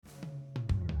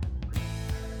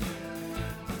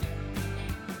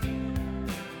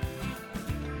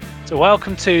So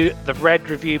welcome to the Red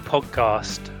Review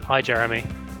podcast. Hi, Jeremy.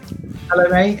 Hello,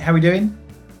 mate. How are we doing?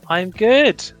 I'm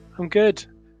good.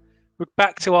 We're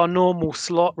back to our normal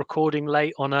slot, recording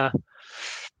late on a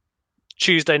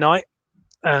Tuesday night.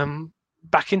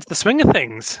 Back into the swing of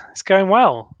things. It's going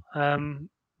well.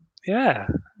 Yeah.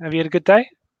 Have you had a good day?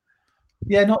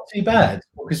 Yeah, not too bad.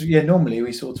 Because normally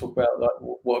we sort of talk about like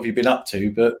what have you been up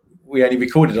to, but we only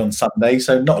recorded on Sunday,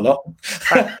 so not a lot.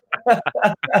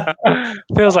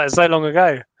 Feels like so long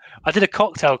ago. I did a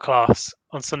cocktail class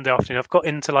on Sunday afternoon. I've got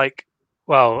into there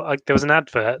was an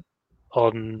advert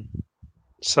on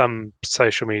some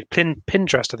social media,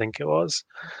 Pinterest, I think it was.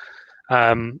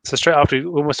 So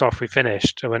almost after we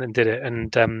finished, I went and did it,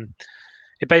 and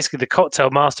it basically, the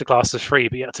cocktail masterclass is free,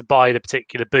 but you had to buy the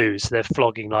particular booze. So they're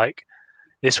flogging like,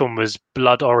 this one was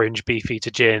blood orange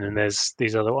beefeater gin, and there's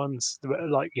these other ones,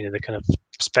 like, the kind of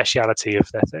speciality of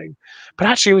their thing. But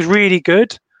actually, it was really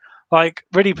good, like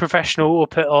really professional. All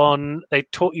put on. They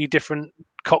taught you different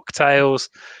cocktails.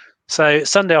 So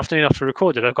Sunday afternoon after we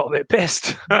recorded, I got a bit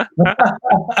pissed.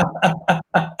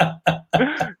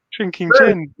 Drinking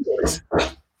gin.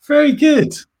 Very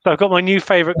good. So I've got my new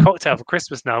favourite cocktail for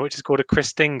Christmas now, which is called a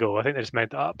Chris Dingle. I think they just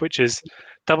made that up, which is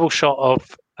double shot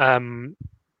of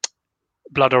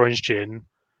blood orange gin,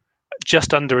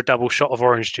 just under a double shot of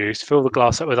orange juice, fill the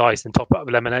glass up with ice and top it up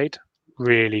with lemonade.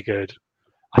 Really good.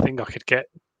 I think I could get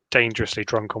dangerously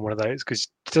drunk on one of those, because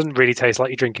it doesn't really taste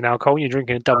like you're drinking alcohol. You're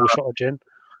drinking a double shot of gin.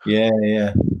 Yeah.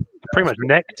 I pretty much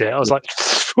necked it. I was like,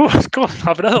 oh, God,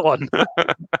 have another one.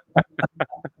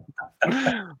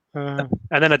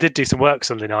 And then I did do some work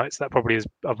Sunday night, so I probably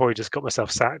just got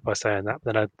myself sacked by saying that.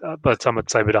 But then by the time I'd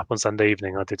sobered up on Sunday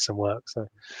evening, I did some work. So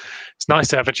it's nice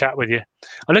to have a chat with you.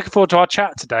 I'm looking forward to our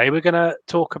chat today. We're going to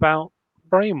talk about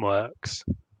frameworks.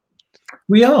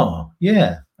 We are,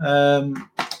 yeah. I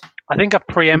think I've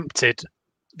preempted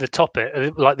the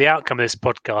topic, like the outcome of this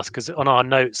podcast, because on our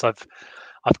notes, I've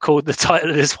called the title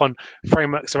of this one,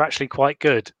 Frameworks Are Actually Quite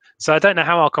Good. So I don't know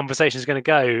how our conversation is going to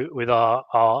go with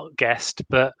our guest,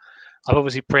 but I've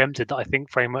obviously preempted that I think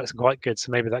frameworks are quite good.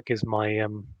 So maybe that gives my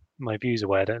my views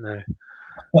away. I don't know.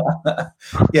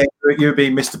 Yeah, you're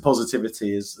being Mr.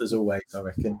 Positivity as always, I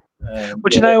reckon.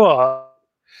 But you know what?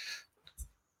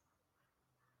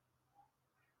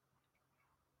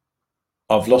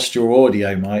 I've lost your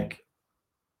audio, Mike.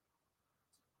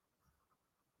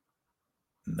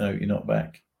 No, you're not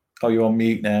back. Oh, you're on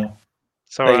mute now.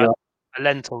 Sorry, I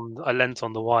lent on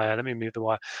the wire. Let me move the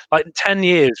wire. Like 10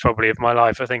 years probably of my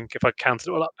life, I think, if I counted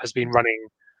it all up, has been running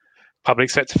public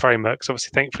sector frameworks.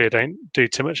 Obviously, thankfully, I don't do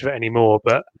too much of it anymore.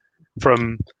 But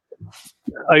from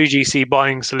OGC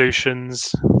Buying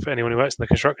Solutions, for anyone who works in the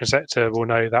construction sector will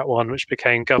know that one, which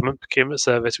became Government Procurement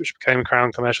Service, which became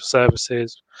Crown Commercial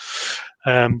Services,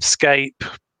 SCAPE,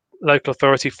 Local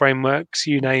Authority Frameworks,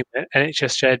 you name it,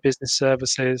 NHS Shared Business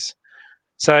Services.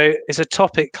 So it's a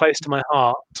topic close to my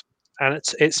heart, and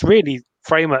it's really,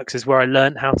 frameworks is where I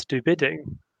learned how to do bidding,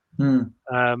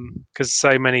 because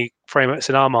so many frameworks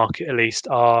in our market, at least,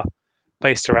 are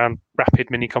based around rapid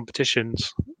mini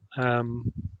competitions.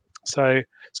 So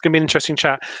it's going to be an interesting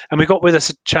chat, and we got with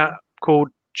us a chap called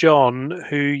John,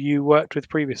 who you worked with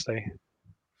previously.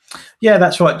 Yeah,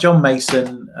 that's right, John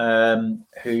Mason,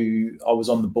 who I was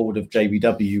on the board of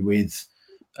JBW with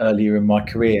earlier in my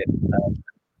career.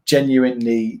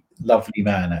 Genuinely lovely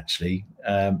man, actually.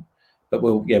 But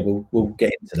we'll get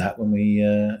into that when we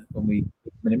in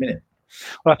a minute.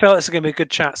 Well, I feel it's going to be a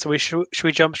good chat, so should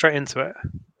we jump straight into it?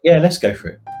 Yeah, let's go for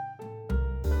it.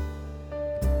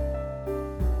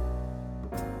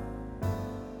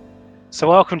 So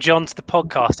welcome, John, to the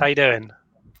podcast. How you doing?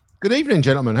 Good evening,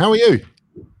 gentlemen. How are you?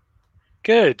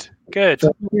 Good. Pleasure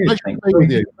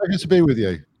to be with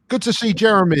you. Good to see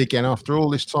Jeremy again after all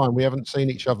this time. We haven't seen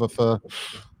each other for,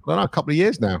 I don't know, a couple of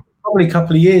years now. Probably a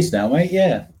couple of years now, mate.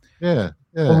 Yeah.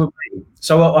 Probably.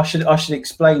 So I should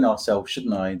explain ourselves,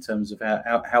 shouldn't I, in terms of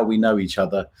how we know each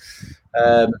other.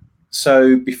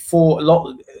 So before, a lot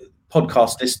of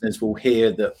podcast listeners will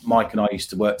hear that Mike and I used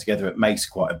to work together at Mace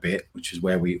quite a bit, which is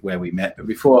where we met. But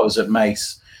before I was at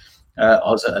Mace, I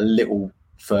was at a little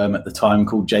firm at the time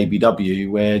called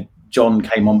JBW, where John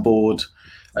came on board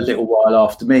a little while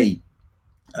after me,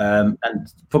 and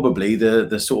probably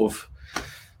the sort of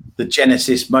the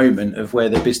genesis moment of where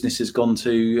the business has gone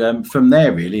to from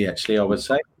there, really. Actually, I would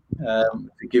say,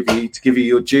 to give you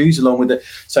your dues along with it.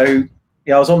 So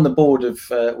yeah, I was on the board of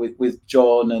with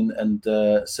John and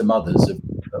some others of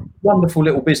a wonderful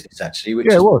little business, actually, which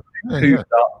moved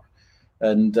up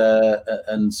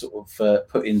and sort of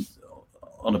put in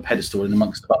on a pedestal in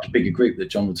amongst a much bigger group that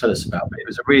John will tell us about. But it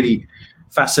was a really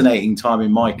fascinating time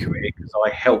in my career because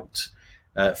I helped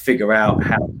figure out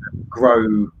how to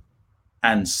grow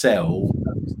and sell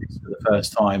a business for the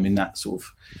first time in that sort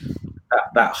of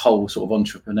that whole sort of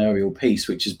entrepreneurial piece,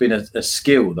 which has been a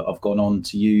skill that I've gone on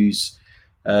to use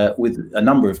with a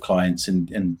number of clients in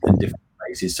different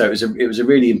places. So it was a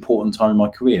really important time in my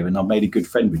career, and I made a good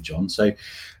friend with John. So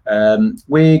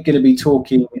we're going to be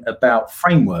talking about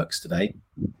frameworks today.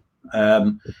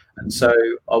 And so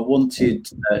I wanted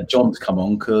John to come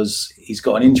on because he's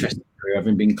got an interesting career,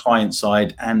 having been client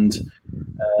side and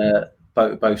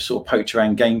both sort of poacher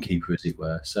and gamekeeper, as it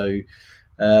were. So,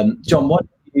 John, why don't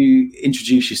you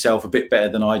introduce yourself a bit better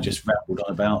than I just rambled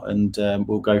on about, and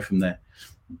we'll go from there.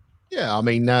 Yeah, I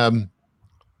mean, yeah,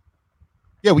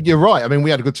 well, you're right. I mean, we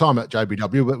had a good time at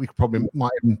JBW, but we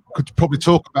could probably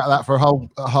talk about that for a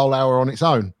whole hour on its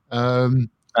own.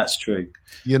 That's true.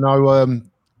 You know,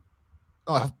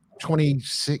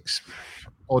 26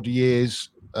 odd years,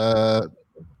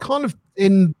 kind of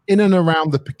in and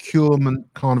around the procurement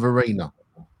kind of arena.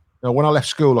 Now, when I left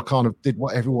school, I kind of did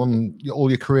what all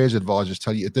your careers advisors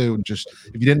tell you to do, and just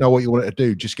if you didn't know what you wanted to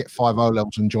do, just get 5 O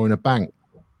levels and join a bank.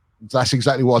 That's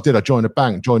exactly what I did. I joined a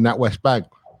bank, joined NatWest Bank.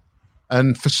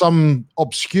 And for some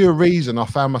obscure reason, I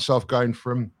found myself going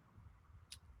from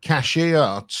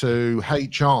cashier to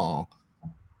HR.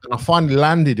 And I finally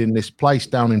landed in this place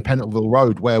down in Pentonville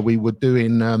Road where we were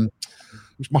doing, it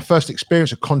was my first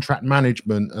experience of contract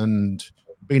management and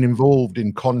being involved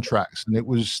in contracts. And it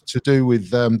was to do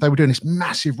with, they were doing this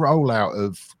massive rollout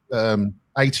of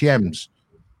ATMs.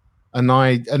 And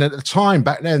at the time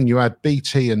back then, you had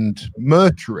BT and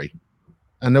Mercury.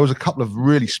 And there was a couple of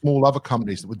really small other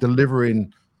companies that were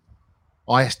delivering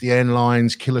ISDN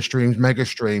lines, killer streams, mega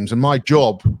streams. And my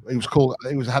job,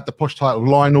 had the push title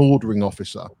line ordering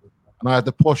officer. And I had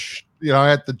I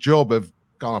had the job of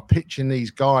kind of pitching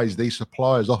these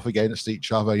suppliers off against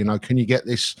each other. You know, can you get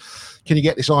this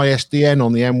ISDN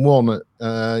on the M1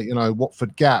 at,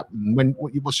 Watford Gap? And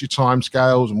what's your time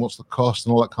scales and what's the cost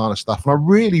and all that kind of stuff. And I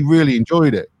really, really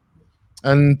enjoyed it.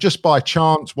 And just by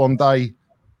chance one day,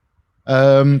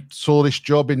 saw this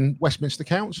job in Westminster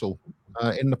Council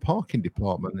in the parking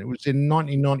department. It was in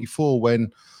 1994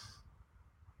 when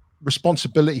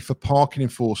responsibility for parking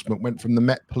enforcement went from the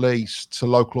Met Police to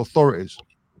local authorities.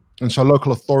 And so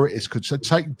local authorities could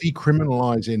take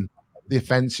decriminalising the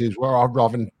offences where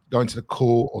rather than going to the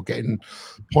court or getting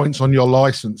points on your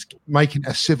licence, making it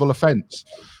a civil offence.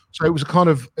 So it was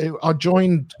I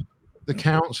joined the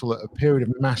council at a period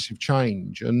of massive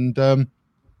change. And I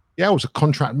was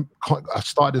I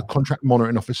started as a contract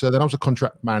monitoring officer, then I was a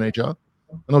contract manager,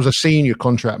 and I was a senior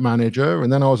contract manager,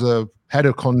 and then I was a head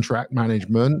of contract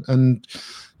management, and,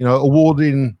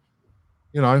 awarding,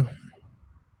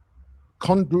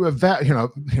 from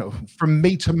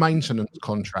meter maintenance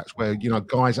contracts where,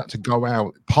 guys had to go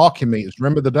out, parking meters.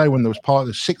 Remember the day when there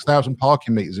was 6,000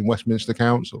 parking meters in Westminster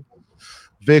Council,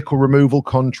 vehicle removal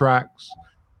contracts,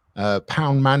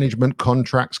 pound management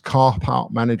contracts, car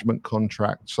park management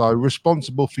contracts. So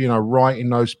responsible for, writing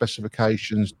those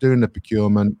specifications, doing the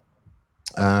procurement,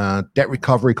 debt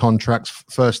recovery contracts,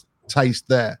 first taste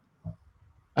there.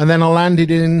 And then I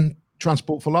landed in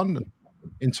Transport for London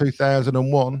in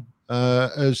 2001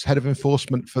 as head of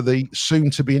enforcement for the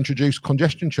soon to be introduced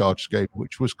congestion charge scheme,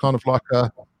 which was kind of like a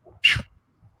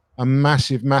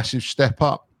massive, massive step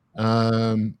up.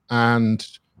 And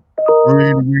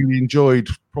really, really enjoyed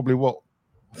probably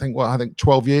I think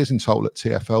 12 years in total at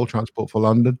TfL, Transport for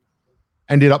London.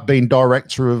 Ended up being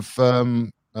director of the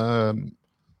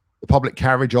public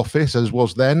carriage office, as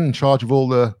was then, in charge of all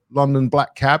the London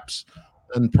black cabs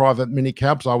and private mini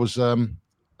cabs. I was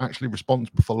actually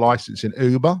responsible for licensing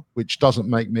Uber, which doesn't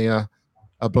make me a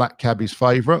black cabbie's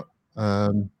favourite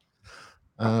whenever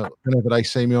they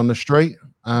see me on the street.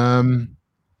 And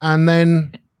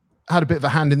then had a bit of a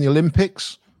hand in the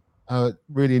Olympics.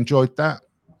 Really enjoyed that.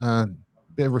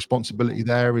 Bit of responsibility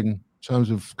there in terms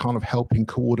of kind of helping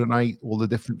coordinate all the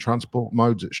different transport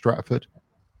modes at Stratford.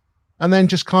 And then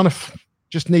just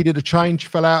needed a change,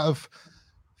 fell out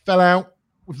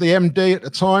with the MD at the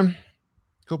time,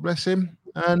 God bless him,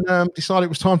 and decided it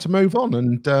was time to move on.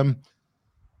 And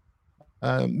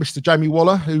Mr. Jamie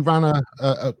Waller, who ran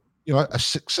a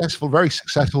successful, very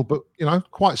successful, but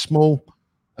quite small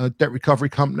debt recovery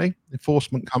company,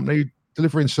 enforcement company,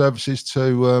 delivering services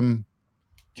to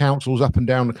councils up and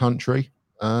down the country.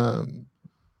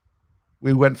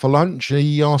 We went for lunch.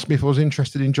 He asked me if I was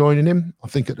interested in joining him. I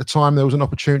think at the time there was an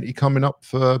opportunity coming up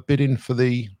for bidding for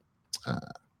the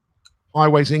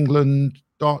Highways England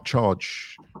dart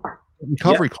charge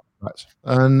recovery contract.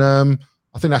 And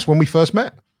I think that's when we first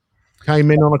met.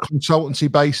 Came in on a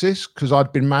consultancy basis because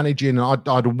I'd been managing, I'd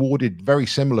awarded very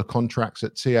similar contracts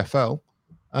at TfL.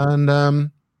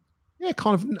 and yeah,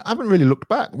 kind of haven't really looked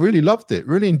back. Really loved it.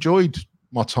 Really enjoyed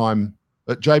my time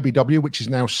at JBW, which is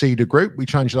now CDER Group. We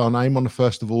changed our name on the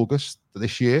 1st of August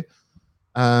this year,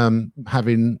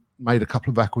 having made a couple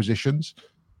of acquisitions.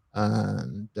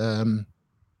 And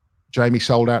Jamie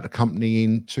sold out the company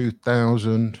in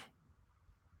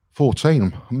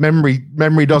 2014.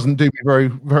 Memory doesn't do me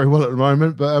very well at the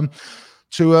moment, but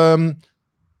to a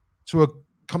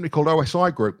company called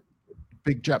OSI Group,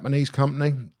 big Japanese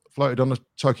company, floated on the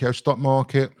Tokyo stock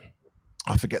market.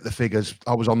 I forget the figures.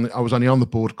 I was only on the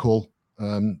board call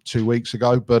 2 weeks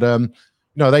ago, but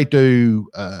they do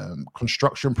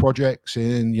construction projects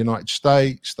in the United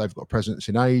States. They've got a presence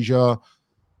in Asia,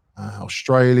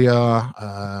 Australia,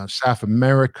 South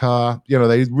America.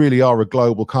 They really are a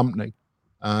global company.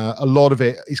 A lot of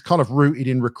it is kind of rooted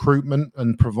in recruitment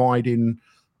and providing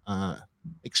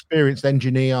experienced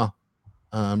engineer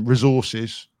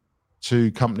resources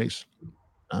to companies.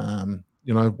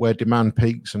 Where demand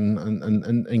peaks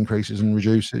and increases and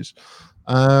reduces.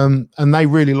 And they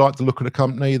really liked the look of the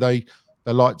company. They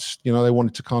liked, they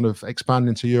wanted to kind of expand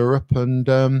into Europe. And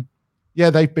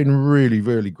they've been really,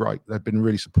 really great. They've been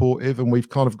really supportive. And we've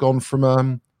kind of gone from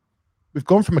a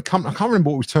company. I can't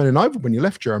remember what was turning over when you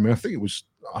left, Jeremy. I think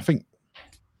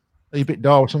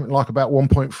EBITDA or something like about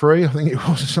 1.3. I think it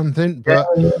was something. But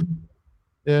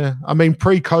yeah, I mean,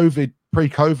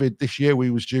 pre-COVID this year, we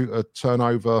was due to turn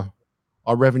over.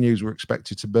 Our revenues were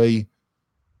expected to be,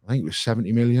 I think it was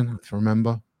 70 million, if I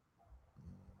remember.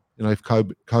 If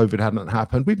COVID hadn't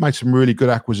happened, we've made some really good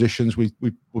acquisitions. We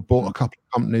bought a couple of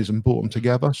companies and brought them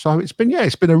together. So it's been a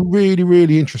really,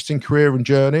 really interesting career and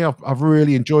journey. I've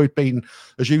really enjoyed being,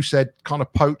 as you said, kind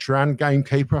of poacher and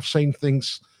gamekeeper. I've seen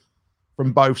things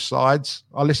from both sides.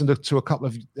 I listened to a couple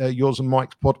of yours and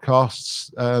Mike's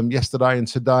podcasts yesterday and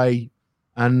today,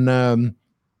 and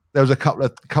there was a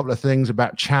couple of things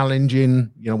about challenging.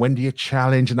 When do you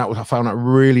challenge? And I found that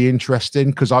really interesting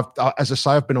because as I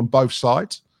say, I've been on both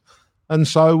sides, and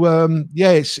so I'm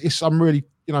really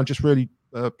just really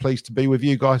pleased to be with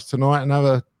you guys tonight and have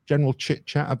a general chit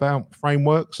chat about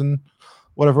frameworks and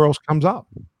whatever else comes up.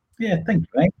 Yeah, thank you,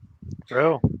 mate.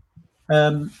 Real.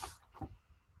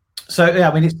 So yeah,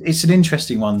 I mean, it's an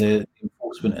interesting one, the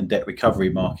enforcement and debt recovery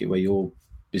market where your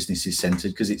business is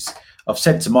centered, because I've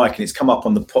said to Mike, and it's come up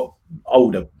on the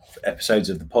older episodes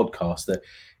of the podcast, that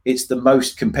it's the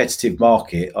most competitive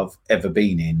market I've ever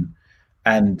been in,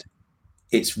 and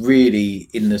it's really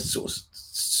in the sort of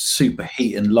super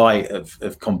heat and light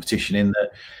of competition, in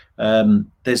that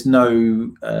there's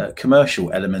no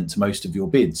commercial element to most of your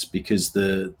bids because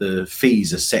the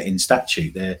fees are set in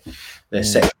statute. They're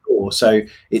set for. So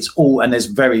it's all, and there's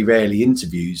very rarely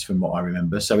interviews from what I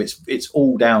remember. So it's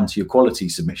all down to your quality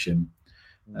submission.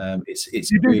 You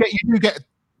do get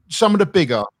some of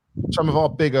our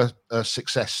bigger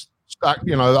success.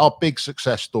 Our big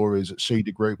success stories at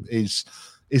CDER Group is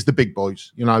the big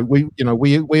boys.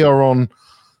 We are on.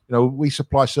 We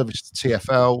supply service to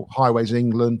TfL, Highways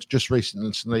England, just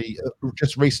recently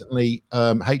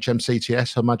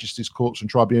HMCTS, Her Majesty's Courts and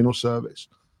Tribunal Service.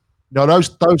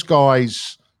 Those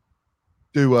guys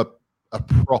do a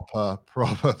proper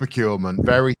procurement,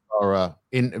 very thorough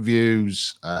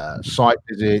interviews, site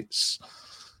visits,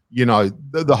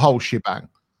 the whole shebang.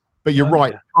 But you're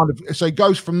right, kind of. So it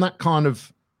goes from that kind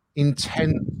of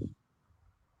intent.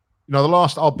 I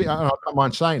don't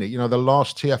mind saying it. The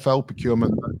last TfL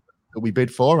procurement that we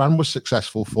bid for and was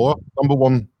successful for, number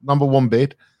one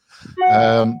bid,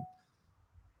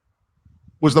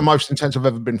 was the most intense I've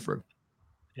ever been through.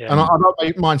 Yeah. And I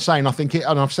don't mind saying, I think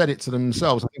and I've said it to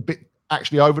themselves, I think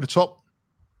actually over the top.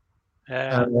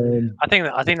 I think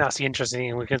that's the interesting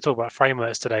thing. We can talk about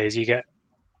frameworks today. Is you get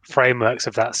frameworks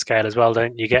of that scale as well,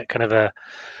 don't you? Get kind of a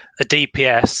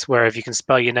DPS where if you can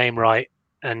spell your name right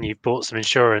and you've bought some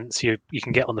insurance, you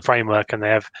can get on the framework and they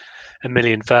have 1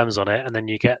 million firms on it. And then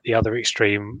you get the other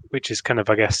extreme, which is kind of,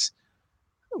 I guess,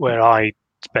 where I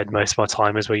spend most of my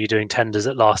time, is where you're doing tenders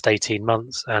that last 18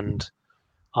 months and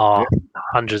are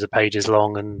hundreds of pages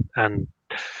long and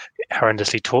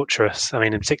horrendously torturous. I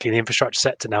mean, particularly in the infrastructure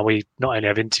sector now, we not only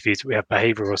have interviews, but we have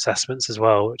behavioural assessments as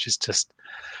well, which is just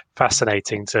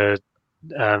fascinating to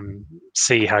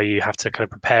see how you have to kind of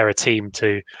prepare a team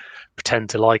to pretend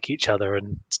to like each other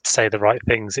and say the right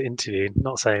things at interview.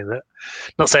 Not saying they're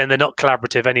not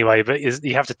collaborative anyway, but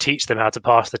you have to teach them how to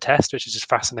pass the test, which is just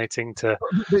fascinating to.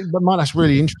 But Mike, that's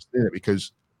really interesting, isn't it?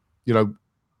 Because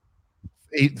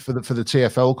for the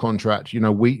TfL contract,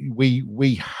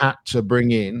 we had to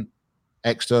bring in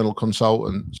external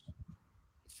consultants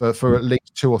for at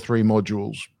least 2 or 3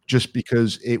 modules, just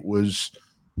because there was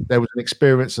an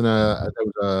experience and there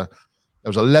was There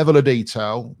was a level of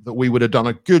detail that we would have done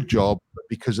a good job, but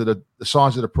because of the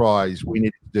size of the prize, we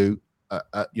needed to do,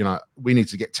 we need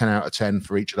to get 10 out of 10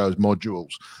 for each of those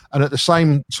modules. And at the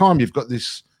same time, you've got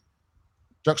this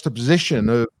juxtaposition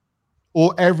of,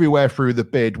 or everywhere through the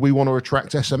bid, we want to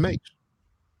attract SMEs.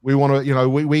 We want to,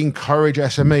 we encourage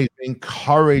SMEs. We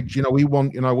encourage, we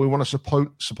want to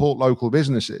support local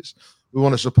businesses. We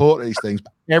want to support these things.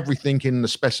 Everything in the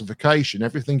specification,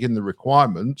 everything in the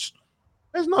requirements.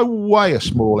 There's no way a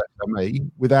small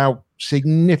SME without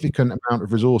significant amount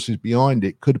of resources behind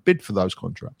it could bid for those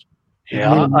contracts.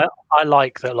 Yeah, I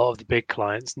like that a lot of the big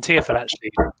clients, and TfL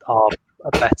actually are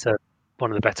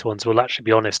one of the better ones, will actually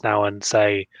be honest now and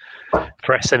say,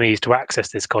 for SMEs to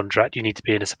access this contract, you need to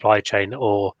be in a supply chain,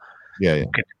 or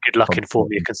good luck in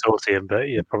forming a consortium, but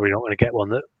you're probably not going to get one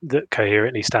that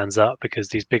coherently stands up, because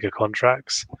these bigger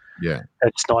contracts,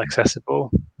 it's not accessible.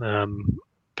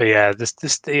 But yeah,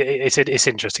 it's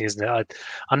interesting, isn't it?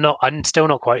 I'm still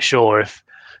not quite sure if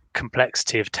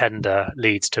complexity of tender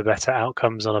leads to better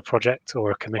outcomes on a project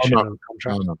or a commission or a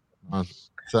contract. That's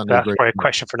probably a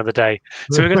question for another day.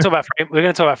 So we're going to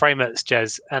talk about frameworks,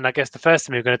 Jez, and I guess the first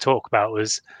thing we were going to talk about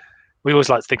was, we always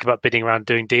like to think about bidding around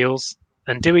doing deals.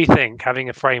 And do we think having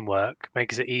a framework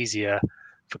makes it easier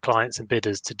for clients and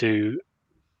bidders to do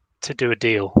a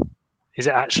deal? Is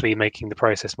it actually making the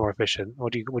process more efficient?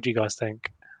 What do you guys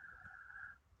think?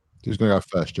 Who's going to go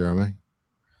first, Jeremy?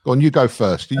 Go on, you go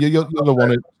first. You're the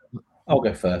one. I'll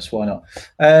go first. Why not?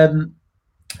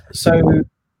 So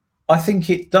I think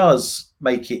it does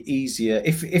make it easier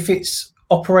if it's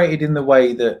operated in the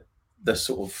way that the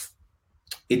sort of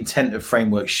intent of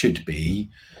framework should be.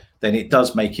 Then it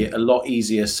does make it a lot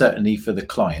easier, certainly for the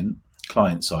client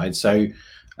side. So,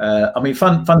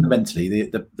 fundamentally,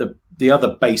 the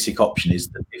other basic option is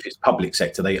that if it's public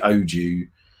sector, they owed you,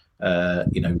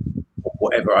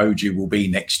 whatever owed you will be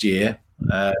next year.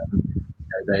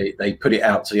 They put it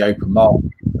out to the open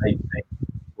market. They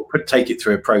will take it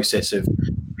through a process of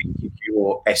PQQ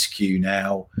or SQ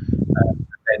now,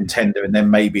 then tender, and then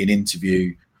maybe an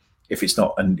interview if it's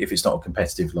not a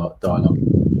competitive dialogue.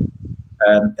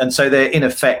 And so they're in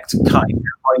effect cutting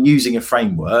by using a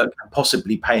framework and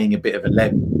possibly paying a bit of a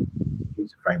levy to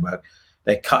use a framework.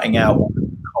 They're cutting out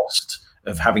the cost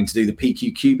of having to do the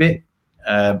PQQ bit,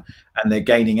 and they're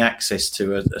gaining access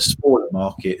to a smaller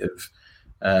market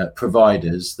of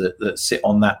providers that sit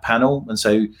on that panel.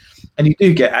 And you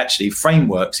do get actually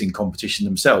frameworks in competition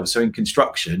themselves. So in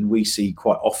construction, we see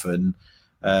quite often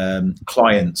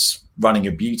clients running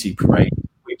a beauty parade,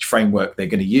 which framework they're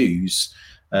going to use.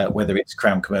 Whether it's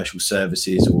Crown Commercial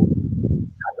Services or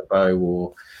Agabo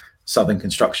or Southern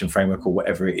Construction Framework or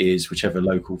whatever it is, whichever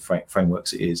local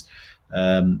frameworks it is.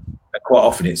 Quite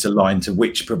often it's aligned to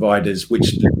which providers,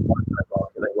 which they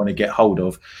want to get hold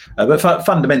of. But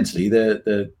fundamentally,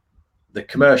 the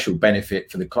commercial benefit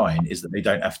for the client is that they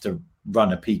don't have to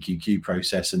run a PQQ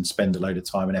process and spend a load of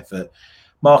time and effort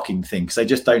marking things. They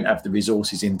just don't have the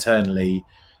resources internally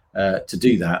to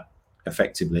do that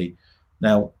effectively.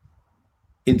 Now,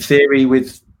 in theory,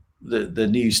 with the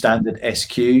new standard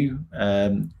SQ,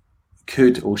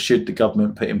 could or should the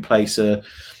government put in place a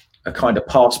kind of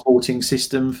passporting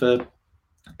system for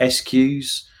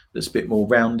SQs that's a bit more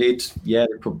rounded? Yeah,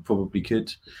 they probably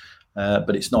could,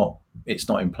 but it's not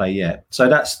in play yet. So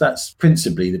that's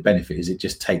principally the benefit, is it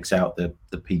just takes out the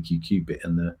PQQ bit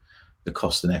and the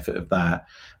cost and effort of that.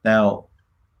 Now,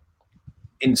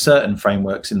 in certain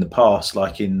frameworks in the past,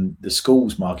 like in the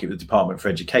schools market with the Department for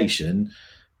Education,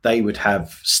 they would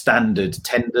have standard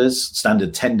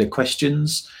tender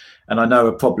questions. And I know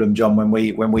a problem, John, when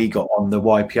we got on the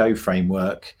YPO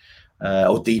framework,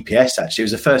 or DPS, actually, it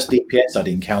was the first DPS I'd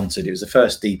encountered. It was the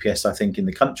first DPS, I think, in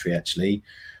the country, actually,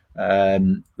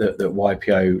 that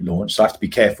YPO launched. So I have to be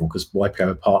careful because YPO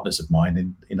are partners of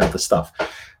mine in other stuff.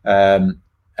 And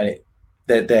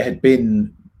there had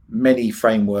been many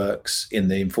frameworks in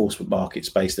the enforcement market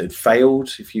space that had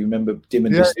failed. If you remember, you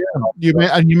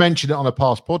mentioned it on a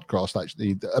past podcast,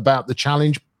 actually, about the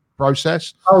challenge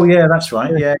process. Oh yeah, that's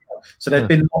right. Yeah. So there'd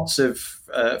been lots of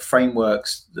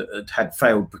frameworks that had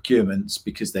failed procurements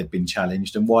because they'd been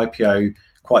challenged, and YPO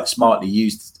quite smartly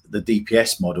used the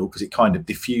DPS model because it kind of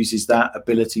diffuses that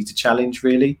ability to challenge,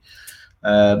 really.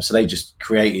 So they just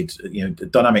created, the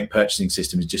dynamic purchasing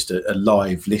system is just a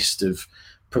live list of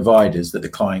providers that the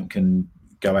client can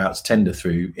go out to tender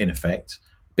through, in effect.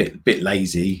 Bit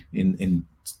lazy in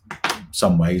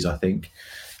some ways, I think.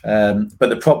 But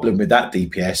the problem with that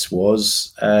DPS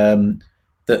was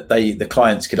that the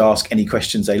clients could ask any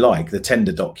questions they like. The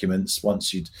tender documents,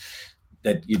 once you'd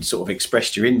sort of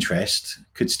expressed your interest,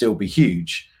 could still be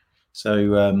huge.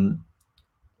 So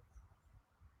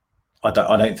I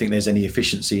don't think there's any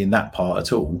efficiency in that part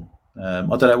at all. I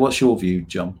don't know. What's your view,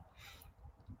 John?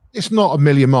 It's not a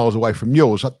million miles away from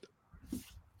yours.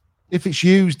 If it's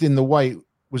used in the way it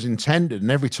was intended,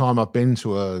 and every time I've been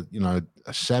to a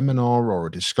seminar or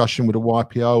a discussion with a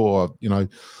YPO, or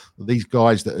these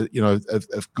guys that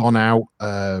have gone out,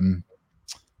 and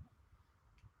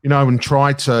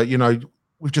tried to,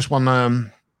 we've just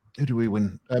won. Who do we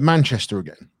win? Manchester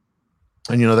again.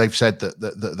 And they've said that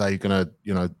they're going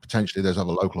to potentially there's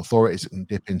other local authorities that can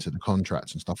dip into the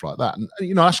contracts and stuff like that, and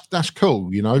that's cool,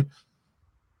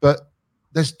 but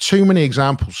there's too many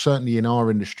examples, certainly in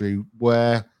our industry,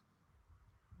 where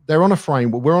they're on a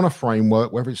framework, we're on a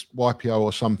framework, whether it's YPO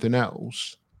or something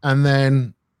else, and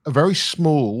then a very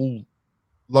small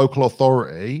local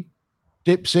authority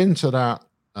dips into that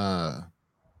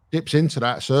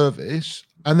service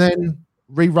and then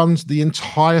reruns the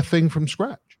entire thing from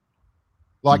scratch.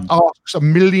 Like asks a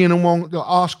million and one,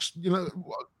 asks,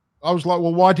 I was like,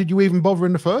 well, why did you even bother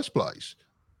in the first place?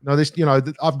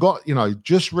 I've got,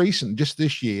 just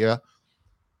this year,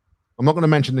 I'm not going to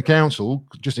mention the council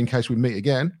just in case we meet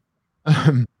again.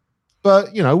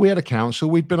 But, we had a council,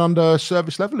 we'd been under a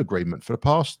service level agreement for the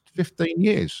past 15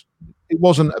 years. It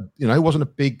wasn't a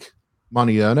big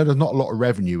money earner. There's not a lot of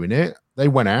revenue in it. They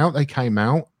went out, they came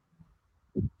out.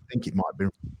 I think it might have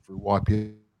been through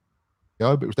YPO,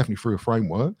 but it was definitely through a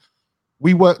framework.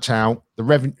 We worked out the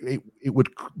revenue. It would,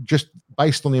 just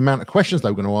based on the amount of questions they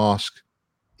were going to ask,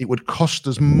 it would cost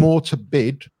us more to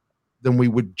bid than we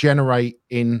would generate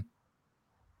in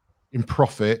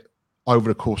profit over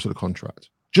the course of the contract,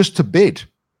 just to bid.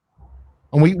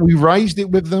 And we raised it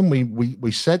with them.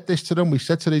 We said this to them. We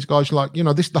said to these guys, like,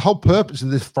 this, the whole purpose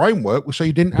of this framework was so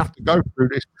you didn't have to go through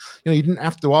this. You didn't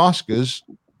have to ask us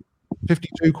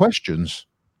 52 questions.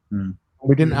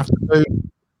 We didn't have to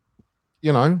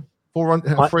do,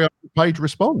 300-page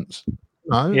response.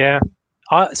 Yeah.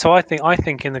 So I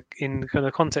think in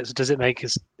the context of, does it make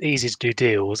it easy to do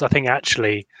deals? I think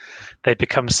actually they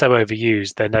become so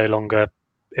overused they're no longer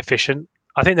efficient.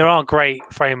 I think there are great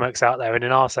frameworks out there, and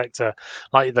in our sector,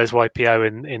 like those YPO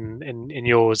in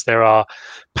yours, there are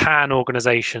pan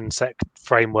organisation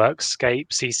frameworks, SCAPE,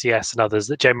 CCS, and others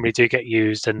that generally do get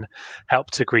used and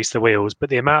help to grease the wheels. But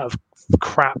the amount of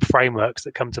crap frameworks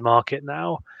that come to market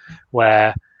now,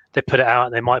 where they put it out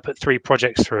and they might put 3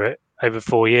 projects through it over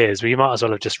 4 years, well, you might as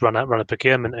well have just run a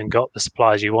procurement and got the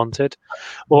suppliers you wanted.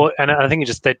 And I think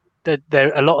it's just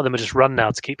a lot of them are just run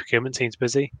now to keep procurement teams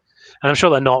busy. And I'm sure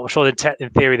they're not. I'm sure in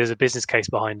theory there's a business case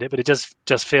behind it, but it does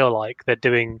just feel like they're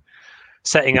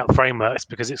setting up frameworks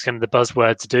because it's kind of the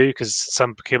buzzword to do, because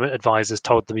some procurement advisors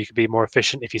told them you could be more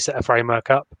efficient if you set a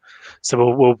framework up.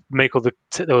 So we'll make all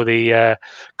the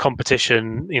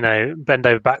competition, bend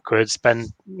over backwards,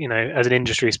 spend, as an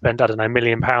industry, spend, I don't know, £1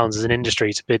 million as an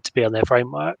industry to be on their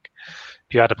framework.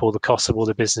 If you add up all the costs of all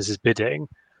the businesses bidding,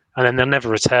 and then they'll never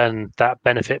return that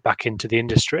benefit back into the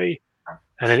industry.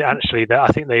 And I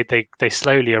think they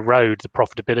slowly erode the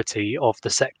profitability of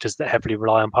the sectors that heavily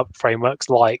rely on public frameworks,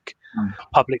 like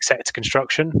public sector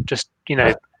construction. Just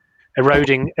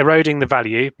eroding the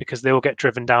value, because they all get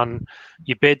driven down.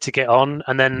 You bid to get on,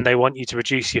 and then they want you to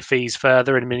reduce your fees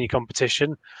further in mini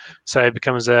competition. So it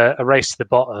becomes a race to the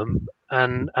bottom,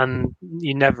 and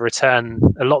you never return.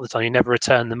 A lot of the time, you never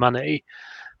return the money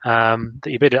that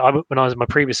you bid. When I was in my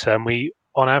previous firm, we,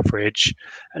 on average,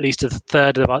 at least a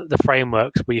third of the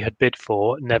frameworks we had bid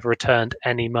for never returned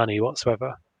any money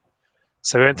whatsoever.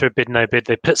 So we went through a bid, no bid.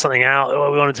 They put something out. Oh,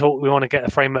 we want to get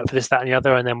a framework for this, that, and the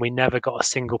other, and then we never got a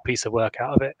single piece of work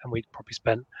out of it. And we probably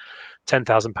spent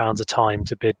 £10,000 a time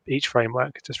to bid each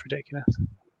framework. It's just ridiculous.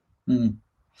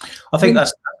 I think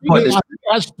that's.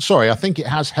 I think it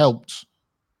has helped.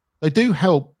 They do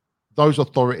help those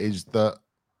authorities that.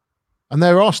 And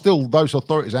there are still those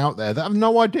authorities out there that have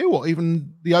no idea what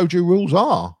even the OG rules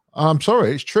are. I'm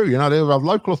sorry, it's true. There are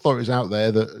local authorities out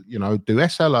there that, do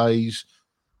SLAs,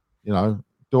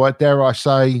 dare I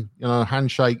say,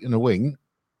 handshake and a wink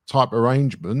type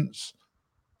arrangements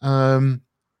that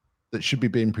should be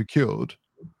being procured.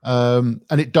 And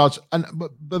it does.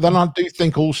 But then I do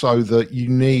think also that you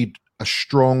need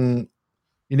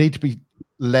to be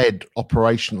led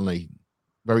operationally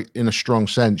in a strong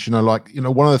sense. One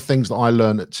of the things that I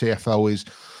learned at TfL is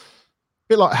a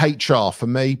bit like HR for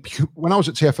me. When I was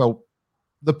at TfL,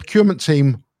 the procurement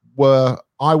team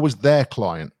I was their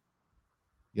client,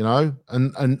 and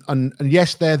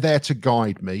yes, they're there to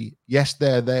guide me. Yes,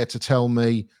 they're there to tell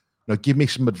me, give me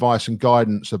some advice and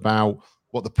guidance about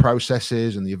what the process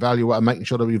is and making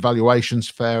sure the evaluation's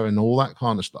fair and all that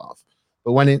kind of stuff.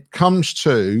 But when it comes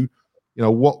to,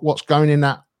 what's going in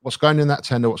that what's going in that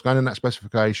tender, what's going in that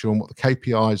specification, what the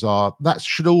KPIs are. That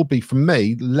should all be, from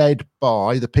me, led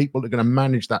by the people that are going to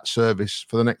manage that service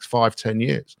for the next 5-10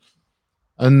 years.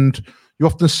 And you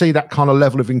often see that kind of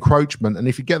level of encroachment. And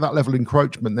if you get that level of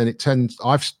encroachment, then it tends,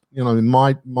 in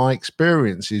my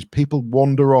experience is people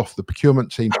wander off, the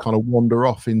procurement teams kind of wander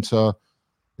off into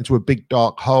a big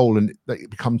dark hole, and it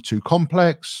becomes too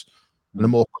complex. And the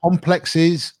more complex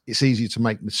it's easier to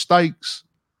make mistakes.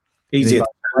 Easier.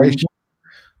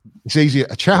 It's easier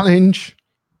a challenge,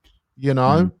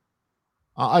 I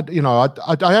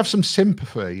have some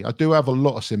sympathy. I do have a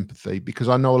lot of sympathy, because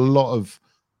I know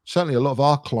certainly a lot of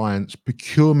our clients'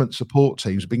 procurement support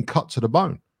teams have been cut to the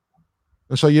bone.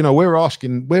 And so, we're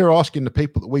asking the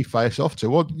people that we face off to,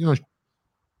 well,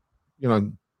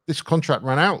 this contract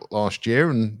ran out last year,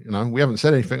 and we haven't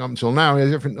said anything up until now.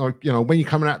 When you're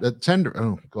coming out the tender,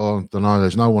 oh God, I don't know,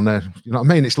 there's no one there. You know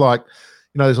what I mean? It's like,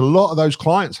 there's a lot of those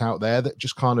clients out there that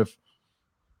just kind of,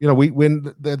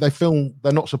 when they feel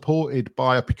they're not supported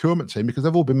by a procurement team because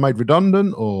they've all been made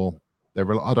redundant, or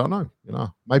I don't know.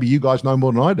 Maybe you guys know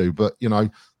more than I do, but that's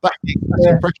the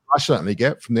impression I certainly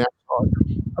get from the outside.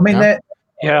 I mean,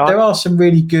 there are some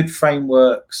really good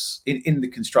frameworks in the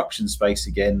construction space.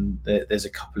 Again, there's a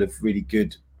couple of really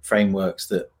good frameworks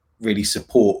that really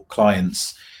support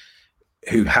clients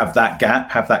who have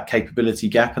that capability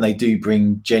gap, and they do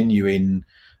bring genuine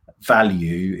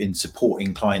value in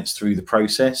supporting clients through the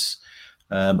process.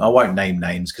 I won't name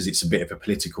names because it's a bit of a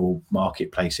political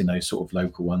marketplace in those sort of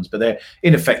local ones, but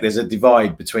in effect, there's a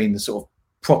divide between the sort of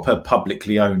proper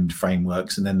publicly owned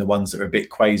frameworks and then the ones that are a bit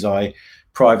quasi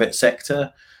private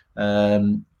sector.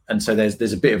 And so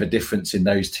there's a bit of a difference in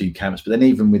those two camps. But then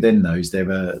even within those,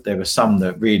 there are some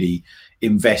that really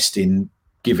invest in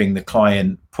giving the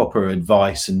client proper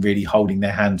advice and really holding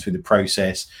their hand through the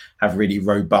process, have really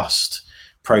robust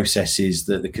processes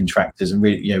that the contractors, and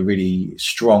really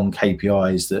strong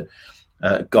KPIs that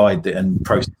guide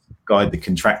the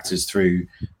contractors through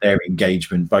their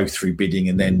engagement, both through bidding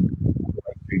and then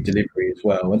through delivery as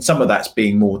well. And some of that's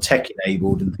being more tech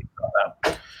enabled and things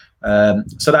like that.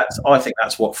 So I think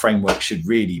that's what framework should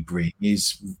really bring,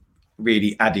 is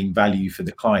really adding value for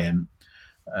the client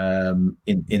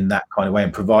in that kind of way,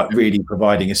 and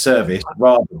providing a service,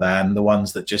 rather than the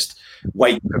ones that just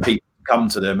wait for people to come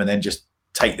to them and then just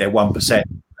take their 1%,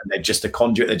 and they're just a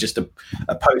conduit, they're just a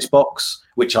post box,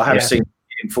 which I have seen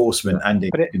in enforcement and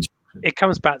in it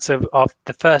comes back to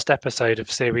the first episode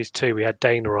of series 2. We had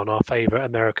Dana on, our favorite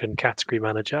American category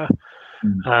manager,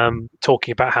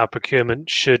 talking about how procurement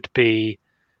should be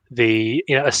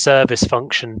a service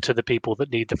function to the people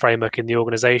that need the framework in the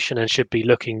organization, and should be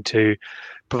looking to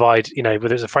provide,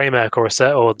 whether it's a framework or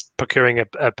procuring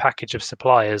a package of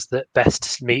suppliers that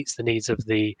best meets the needs of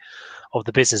the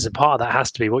business. And part of that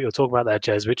has to be what you're talking about there,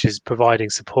 Jez, which is providing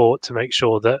support to make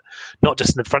sure that not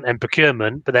just in the front end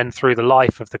procurement, but then through the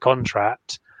life of the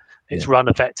contract, it's run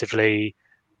effectively.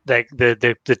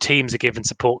 The teams are given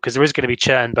support, because there is going to be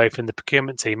churn both in the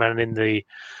procurement team and in the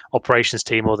operations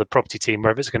team or the property team,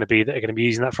 wherever it's going to be, that are going to be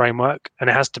using that framework. And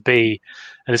it has to be,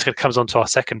 and this comes on to our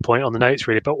second point on the notes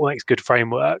really, but what makes good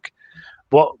framework?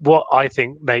 What I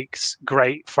think makes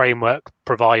great framework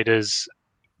providers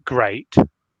great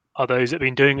are those that have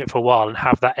been doing it for a while and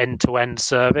have that end-to-end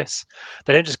service.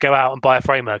 They don't just go out and buy a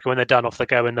framework, and when they're done, off they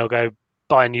go, and they'll go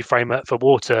buy a new framework for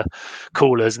water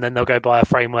coolers, and then they'll go buy a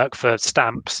framework for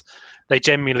stamps. They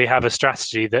genuinely have a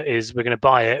strategy that is, we're going to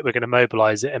buy it, we're going to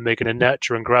mobilize it, and we're going to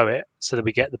nurture and grow it so that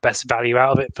we get the best value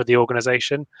out of it for the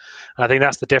organization. And I think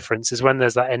that's the difference, is when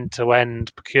there's that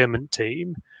end-to-end procurement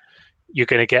team, you're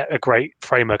going to get a great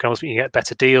framework, and also you get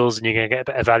better deals, and you're going to get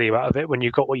better value out of it. When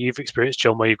you've got what you've experienced,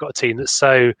 John, where you've got a team that's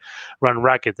so run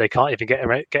ragged they can't even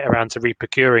get around to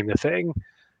re-procuring the thing,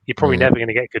 you're probably never going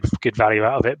to get good value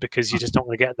out of it, because you're just not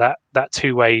going to get that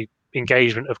two-way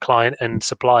engagement of client and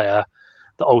supplier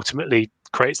that ultimately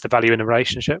creates the value in a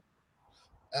relationship.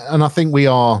 And I think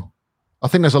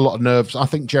there's a lot of nerves. I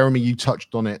think, Jeremy, you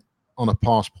touched on it on a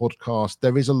past podcast.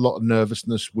 There is a lot of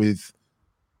nervousness with,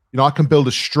 I can build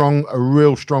a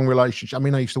real strong relationship. I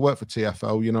mean, I used to work for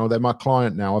TfL, they're my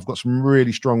client now. I've got some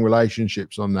really strong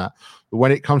relationships on that. But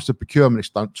when it comes to procurement, it's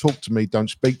don't talk to me, don't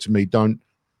speak to me, don't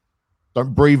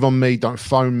breathe on me, don't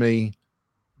phone me,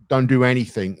 don't do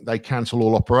anything. They cancel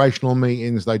all operational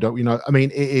meetings. They don't,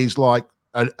 it is like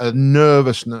a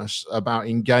nervousness about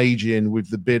engaging with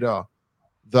the bidder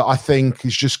that I think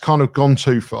has just kind of gone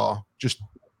too far. Just,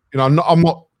 I'm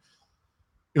not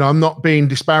being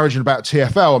disparaging about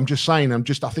TfL. I'm just saying, I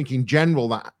think in general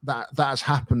that has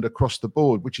happened across the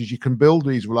board, which is you can build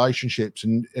these relationships,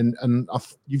 and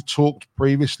you've talked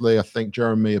previously, I think,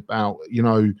 Jeremy, about,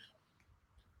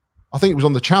 I think it was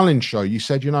on the challenge show. You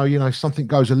said, something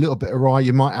goes a little bit awry.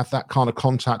 You might have that kind of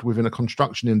contact within a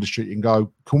construction industry. You can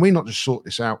go, can we not just sort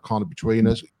this out kind of between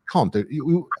us? Can't do it.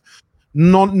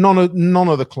 None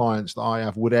of the clients that I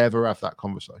have would ever have that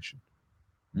conversation.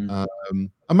 And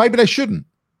maybe they shouldn't.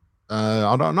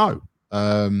 I don't know.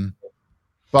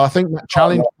 But I think that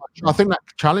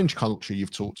challenge culture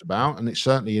you've talked about, and it's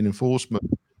certainly in enforcement,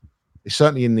 it's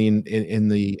certainly in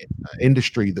the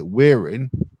industry that we're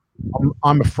in.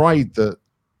 I'm afraid that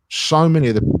so many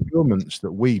of the procurements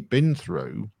that we've been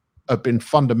through have been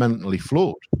fundamentally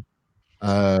flawed,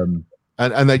 and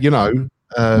that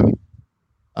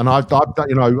and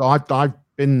I've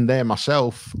been there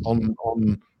myself.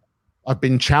 I've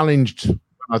been challenged when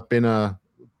I've been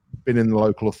in the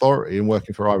local authority and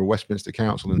working for either Westminster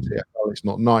Council and TfL. It's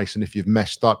not nice, and if you've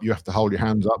messed up, you have to hold your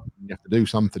hands up and you have to do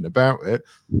something about it.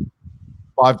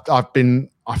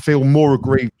 I feel more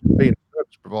aggrieved being a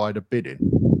service provider bidding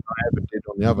than I ever did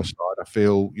on the other side. I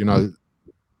feel,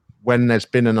 when there's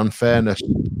been an unfairness,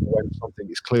 when something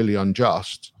is clearly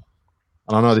unjust,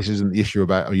 and I know this isn't the issue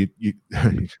about you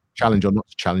challenge or not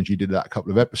to challenge. You did that a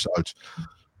couple of episodes.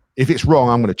 If it's wrong,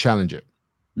 I'm going to challenge it.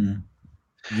 You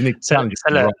need to challenge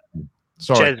it.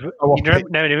 Sorry.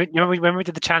 Jez, when we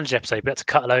did the challenge episode, we had to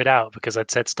cut a load out because I'd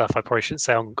said stuff I probably shouldn't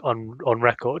say on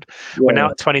record. Yeah. We're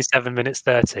now at 27 minutes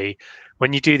 30.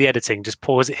 When you do the editing, just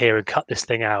pause it here and cut this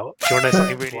thing out. Do you want to know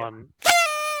something really fun?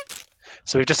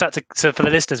 So we've just had to, so for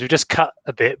the listeners, we've just cut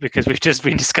a bit because we've just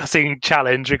been discussing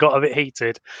challenge. We got a bit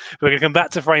heated. We're going to come back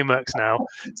to frameworks now.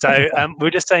 So we're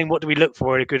just saying, what do we look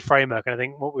for in a good framework? And I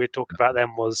think what we were talking about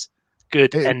then was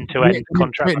good end-to-end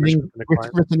contract management.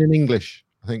 Written in English.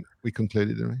 I think we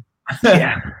concluded, didn't we?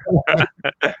 Yeah.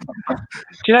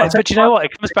 But you know what?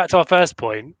 It comes back to our first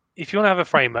point. If you want to have a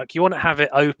framework, you want to have it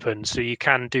open so you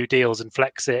can do deals and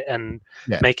flex it and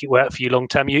make it work for you long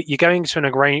term. You're going to an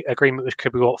agreement which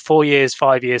could be 4 years,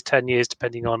 5 years, 10 years,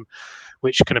 depending on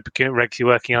which kind of procurement regs you're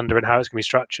working under and how it's going to be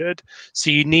structured.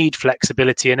 So you need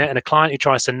flexibility in it. And a client who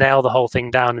tries to nail the whole thing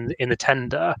down in the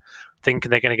tender, thinking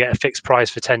they're going to get a fixed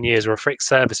price for 10 years or a fixed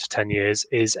service for 10 years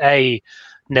is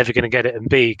never going to get it, and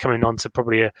B, coming on to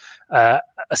probably a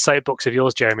soapbox of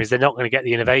yours, Jeremy, is they're not going to get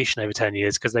the innovation over 10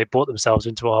 years because they bought themselves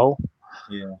into a hole.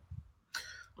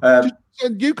 Yeah.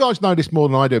 You guys know this more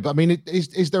than I do, but I mean,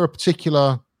 is there a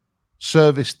particular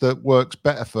service that works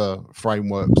better for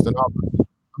frameworks than others?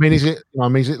 I mean, is it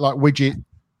like widget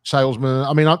salesman?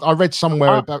 I mean, I read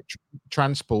somewhere about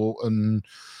transport and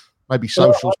maybe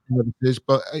social services,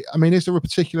 but I mean, is there a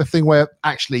particular thing where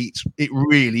actually it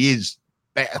really is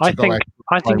better to go out?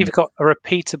 I think if you've got a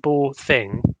repeatable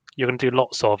thing, you're going to do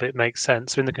lots of it. Makes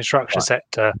sense. So in the construction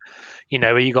sector,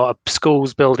 where you got a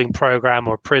schools building program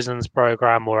or a prisons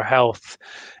program or a health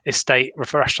estate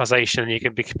rationalization, you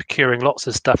can be procuring lots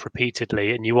of stuff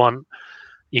repeatedly, and you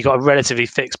got a relatively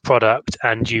fixed product,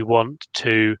 and you want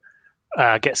to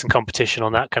get some competition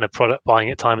on that kind of product, buying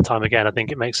it time and time again. I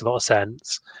think it makes a lot of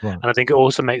sense. Right. And I think it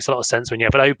also makes a lot of sense when you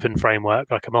have an open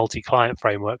framework, like a multi-client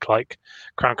framework, like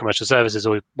Crown Commercial Services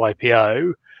or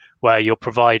YPO, where you're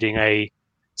providing a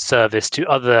service to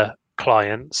other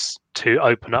clients to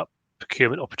open up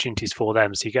procurement opportunities for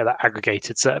them. So you get that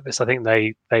aggregated service. I think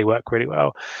they work really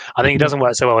well. I think it doesn't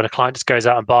work so well when a client just goes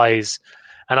out and buys,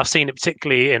 and I've seen it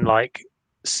particularly in like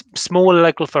smaller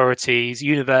local authorities,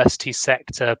 university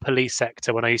sector, police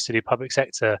sector, when I used to do public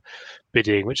sector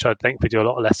bidding, which I think we do a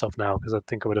lot less of now because I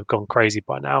think I would have gone crazy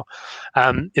by now,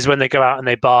 is when they go out and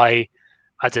they buy,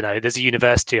 I don't know, there's a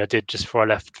university I did just before I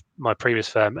left my previous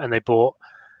firm, and they bought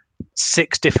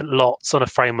 6 different lots on a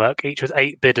framework, each with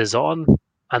 8 bidders on.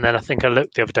 And then I think I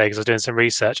looked the other day because I was doing some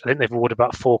research. I think they've awarded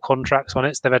about 4 contracts on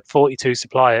it. So they've had 42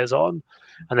 suppliers on,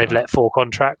 and they've let 4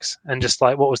 contracts. And just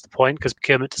like, what was the point? Because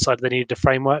procurement decided they needed a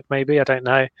framework, maybe. I don't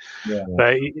know. Yeah.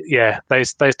 But yeah,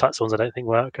 those types of ones I don't think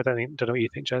work. Don't know what you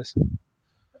think, Jez.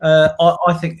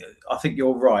 I think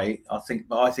you're right. I think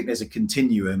there's a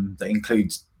continuum that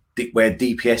includes where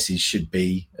DPSs should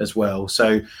be as well.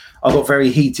 So I got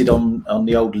very heated on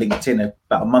the old LinkedIn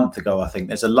about a month ago. I think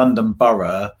there's a London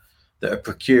borough that are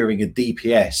procuring a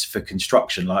DPS for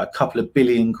construction, like a couple of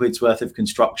billion quid's worth of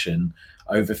construction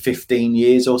over 15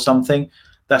 years or something.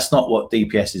 That's not what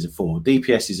DPSs are for.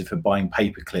 DPSs are for buying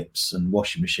paper clips and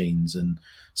washing machines and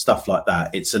stuff like that.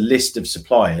 It's a list of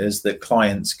suppliers that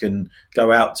clients can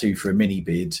go out to for a mini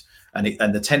bid, and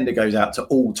the tender goes out to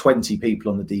all 20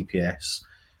 people on the DPS,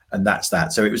 and that's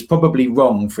that. So it was probably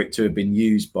wrong for it to have been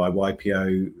used by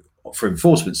YPO for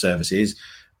enforcement services,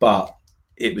 but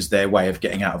it was their way of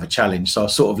getting out of a challenge. So I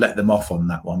sort of let them off on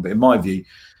that one. But in my view,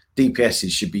 DPSs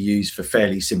should be used for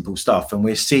fairly simple stuff. And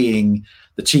we're seeing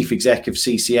the chief exec of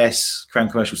CCS, Crown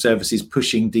Commercial Services,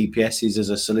 pushing DPSs as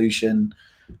a solution,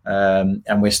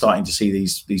 and we're starting to see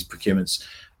these procurements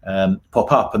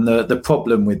pop up. And the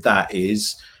problem with that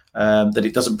is that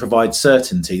it doesn't provide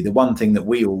certainty. The one thing that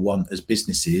we all want as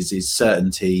businesses is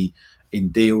certainty in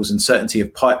deals and certainty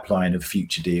of pipeline of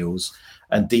future deals.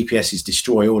 And DPSs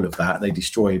destroy all of that. They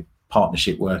destroy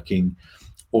partnership working,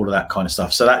 all of that kind of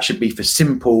stuff. So that should be for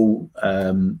simple,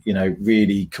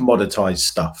 really commoditized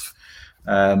stuff.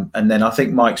 And then I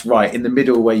think Mike's right. In the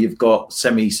middle, where you've got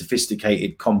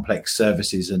semi-sophisticated, complex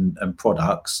services and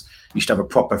products, you should have a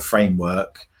proper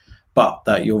framework. But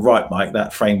that you're right, Mike,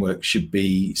 that framework should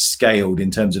be scaled in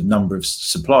terms of number of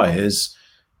suppliers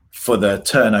for the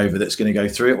turnover that's going to go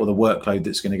through it, or the workload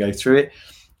that's going to go through it.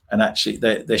 And actually,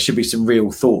 there should be some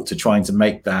real thought to trying to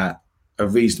make that a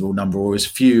reasonable number, or as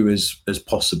few as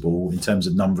possible in terms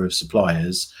of number of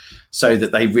suppliers, so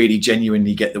that they really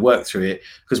genuinely get the work through it.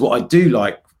 Because what I do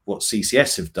like what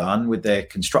CCS have done with their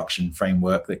construction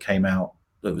framework that came out,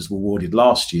 that was awarded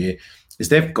last year, is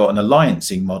they've got an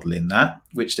alliancing model in that,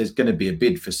 which there's going to be a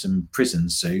bid for some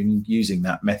prisons soon using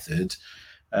that method,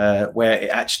 where it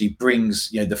actually brings,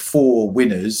 the 4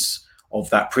 winners of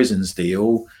that prisons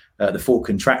deal, the 4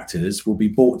 contractors will be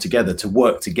brought together to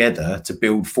work together to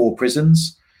build 4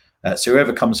 prisons. So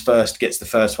whoever comes first gets the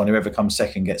first one, whoever comes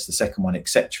second gets the second one,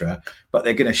 etc. But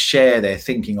they're going to share their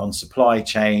thinking on supply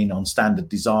chain, on standard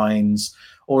designs,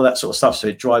 all that sort of stuff. So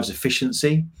it drives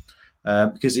efficiency,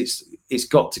 because it's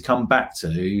got to come back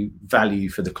to value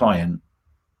for the client.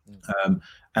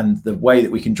 And the way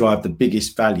that we can drive the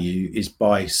biggest value is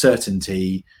by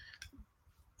certainty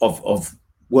of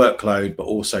workload, but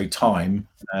also time.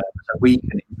 So we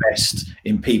can invest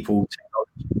in people,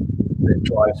 technology that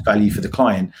drives value for the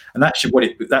client, and that's what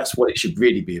it should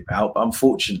really be about. But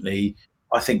unfortunately,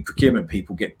 I think procurement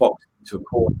people get boxed into a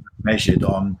corner, measured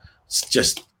on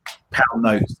just pound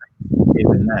notes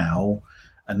here and now,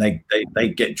 and they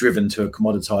get driven to a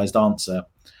commoditized answer.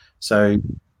 So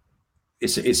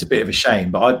it's a bit of a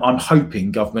shame, but I'm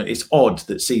hoping government. It's odd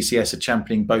that CCS are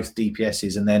championing both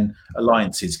DPSs and then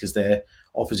alliances, because they're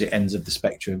opposite ends of the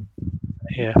spectrum.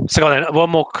 Yeah. So then one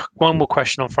more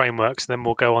question on frameworks, and then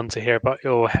we'll go on to hear about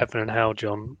your heaven and hell,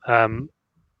 John.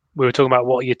 We were talking about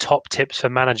what are your top tips for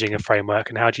managing a framework,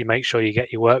 and how do you make sure you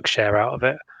get your work share out of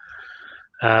it.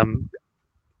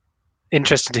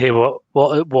 Interesting to hear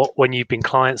what when you've been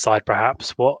client side,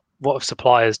 perhaps what have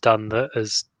suppliers done that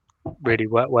has really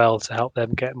worked well to help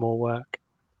them get more work?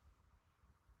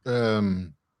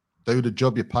 Do the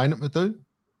job you're paying them to do.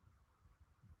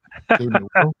 Doing it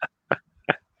well.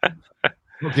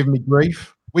 Not giving me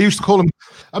grief. We used to call them.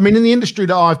 I mean, in the industry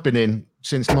that I've been in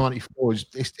since '94,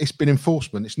 it's been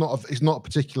enforcement. It's not a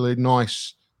particularly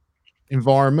nice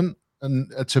environment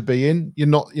and to be in. You're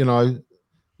not,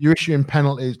 you're issuing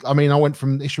penalties. I mean, I went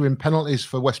from issuing penalties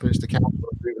for Westminster Council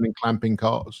and clamping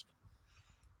cars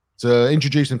to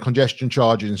introducing a congestion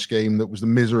charging scheme that was the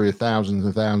misery of thousands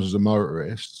and thousands of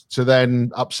motorists, to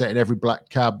then upsetting every black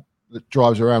cab that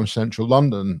drives around central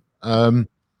London. Have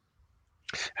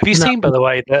you seen, by the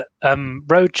way, that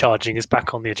road charging is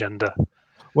back on the agenda?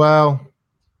 Well,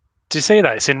 do you see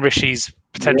that? It's in Rishi's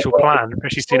potential plan.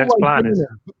 Rishi Sunak's plan is.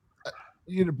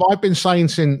 I've been saying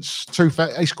since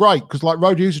 2000, it's great because like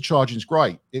road user charging is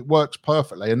great. It works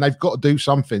perfectly, and they've got to do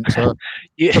something to.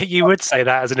 you would say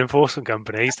that as an enforcement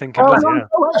company. He's thinking, no,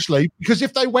 actually, because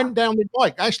if they went down the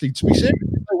to be serious, if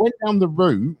they went down the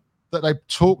route that they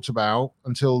talked about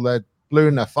until they're blue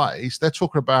in their face, they're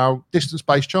talking about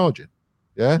distance-based charging.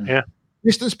 Yeah.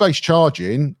 Distance-based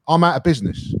charging, I'm out of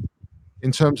business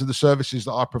in terms of the services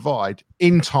that I provide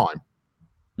in time.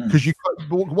 Because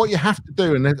what you have to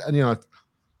do, and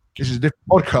this is a different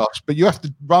podcast, but you have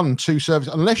to run 2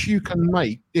 services unless you can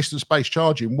make distance-based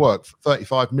charging work for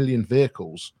 35 million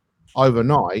vehicles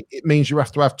overnight. It means you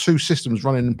have to have 2 systems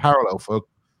running in parallel for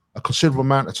a considerable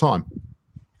amount of time,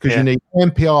 because you need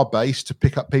NPR based to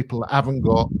pick up people that haven't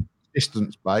got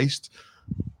distance-based.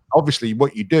 Obviously,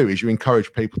 what you do is you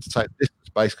encourage people to take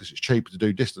distance-based because it's cheaper to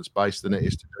do distance-based than it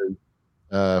is to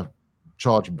do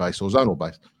charging-based or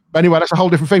zonal-based. But anyway, that's a whole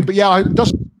different thing. But yeah, it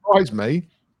doesn't surprise me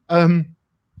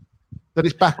that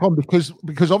it's back on, because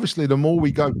obviously the more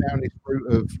we go down this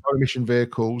route of low emission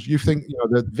vehicles, you think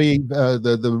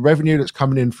the revenue that's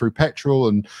coming in through petrol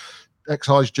and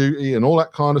excise duty and all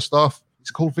that kind of stuff.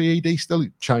 It's called VED. Still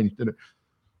changed, didn't it?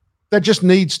 There just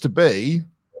needs to be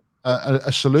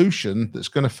a solution that's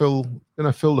going to fill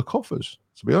the coffers.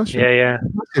 To be honest, yeah.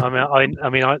 I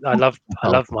mean, I love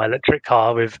my electric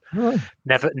car with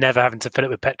never having to fill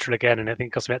it with petrol again, and I think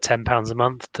it costs me about £10 a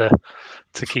month to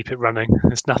keep it running.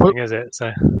 It's nothing, is it?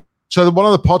 So one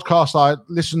of the podcasts I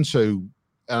listened to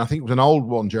and I think it was an old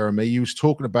one, Jeremy. You was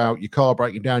talking about your car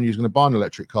breaking down. You was going to buy an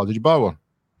electric car. Did you buy one?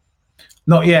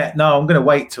 Not yet. No, I'm going to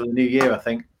wait till the new year, I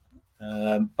think.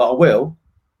 But I will.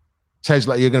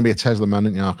 Tesla, you're going to be a Tesla man,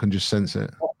 aren't you? I can just sense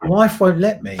it. My wife won't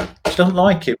let me. She doesn't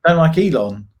like it. Don't like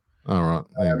Elon. All right,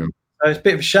 there you go. So it's a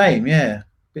bit of a shame, yeah.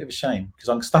 Bit of a shame because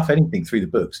I can stuff anything through the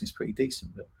books. It's pretty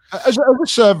decent. But as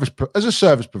a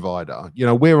service provider, you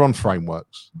know, we're on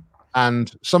frameworks,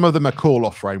 and some of them are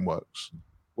call-off frameworks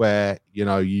where you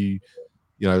know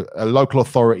a local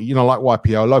authority, you know, like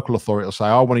YPO, a local authority will say,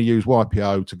 I want to use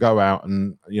YPO to go out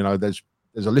and, you know, there's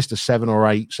a list of 7 or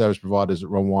 8 service providers that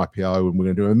run YPO, and we're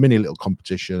going to do a mini little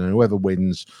competition, and whoever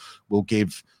wins will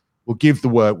give the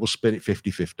work, we'll split it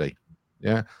 50-50.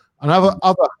 Yeah. And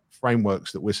other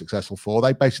frameworks that we're successful for,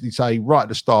 they basically say right at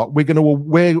the start,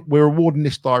 we're awarding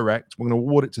this direct, we're going to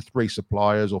award it to 3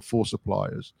 suppliers or 4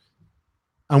 suppliers,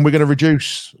 and we're going to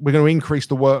increase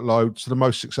the workload to the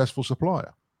most successful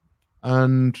supplier.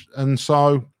 And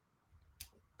so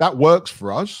that works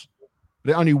for us,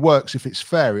 but it only works if it's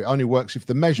fair. It only works if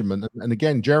the measurement, and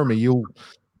again, Jeremy, you'll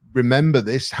remember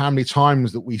this, how many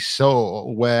times that we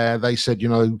saw where they said, you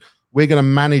know, we're going to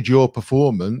manage your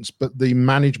performance, but the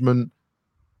management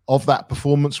of that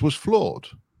performance was flawed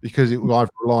because it either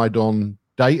relied on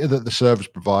data that the service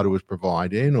provider was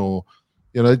providing, or,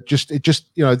 you know,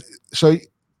 so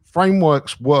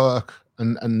frameworks work,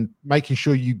 and making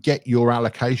sure you get your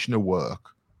allocation of work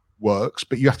works,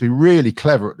 but you have to be really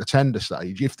clever at the tender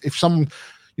stage. If someone,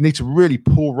 you need to really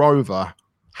pore over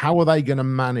how are they going to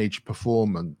manage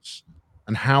performance,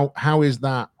 and how is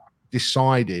that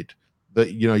decided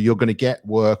that, you know, you're going to get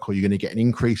work, or you're going to get an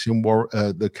increase in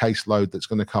the caseload that's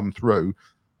going to come through,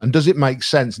 and does it make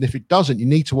sense? And if it doesn't, you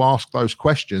need to ask those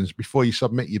questions before you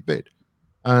submit your bid,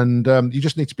 and you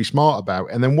just need to be smart about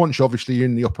it. And then once you're obviously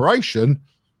in the operation,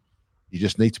 you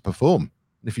just need to perform.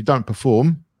 And if you don't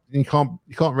perform, you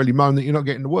can't really moan that you're not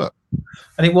getting the work.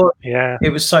 And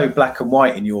it was so black and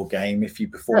white in your game if you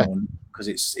perform, because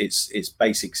it's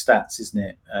basic stats, isn't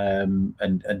it?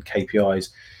 And KPIs.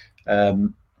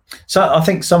 So I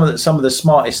think some of the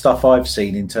smartest stuff I've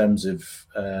seen in terms of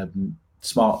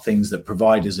smart things that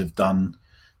providers have done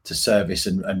to service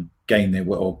and gain their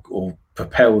work or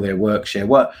propel their work share.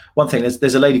 One thing,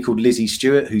 there's a lady called Lizzie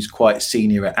Stewart who's quite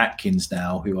senior at Atkins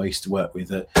now, who I used to work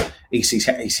with at EC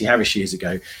Harris years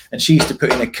ago, and she used to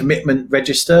put in a commitment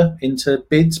register into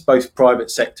bids, both private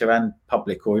sector and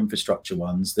public or infrastructure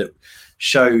ones, that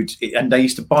showed it, and they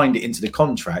used to bind it into the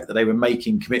contract that they were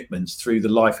making commitments through the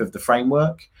life of the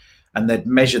framework, and they'd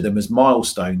measure them as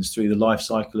milestones through the life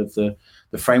cycle of the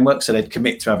framework. So they'd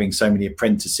commit to having so many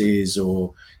apprentices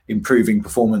or improving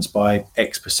performance by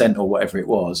X% or whatever it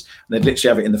was. And they'd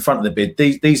literally have it in the front of the bid.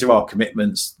 These are our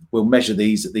commitments. We'll measure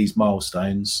these at these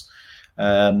milestones.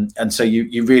 And so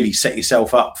you really set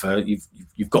yourself up for,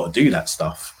 you've got to do that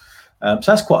stuff. So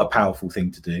that's quite a powerful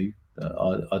thing to do.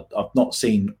 I've not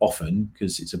seen often,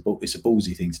 because it's a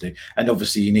ballsy thing to do. And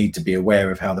obviously you need to be aware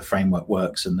of how the framework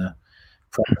works and the.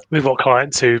 We've got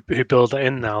clients who build it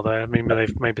in now, though. I mean,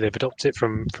 maybe they've adopted it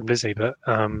from Lizzie, but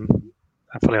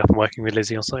hopefully I'm working with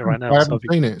Lizzie on something right now. I haven't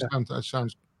seen it. That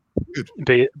sounds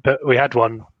good. But we had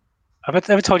one. Have I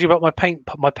ever told you about my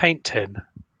paint tin?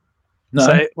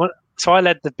 No. So I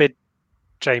led the bid,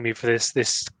 Jamie, for this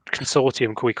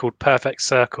consortium we called Perfect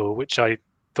Circle, which I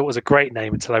thought was a great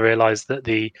name until I realised that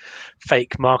the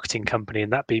fake marketing company in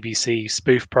that BBC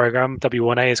spoof programme,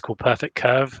 W1A, is called Perfect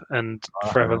Curve, and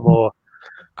forevermore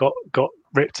got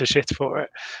ripped to shit for it.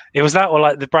 It was that, or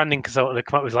like the branding consultant had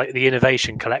come up with like the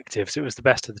Innovation Collective, so it was the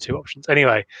best of the two options.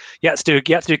 Anyway, you had to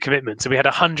do commitments, so we had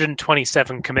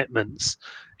 127 commitments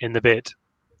in the bid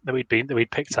that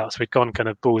we'd picked out. So we'd gone kind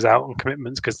of balls out on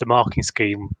commitments because the marking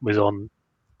scheme was on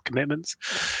commitments.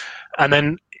 And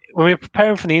then when we were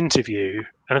preparing for the interview,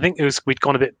 and I think we'd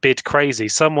gone a bit bid crazy.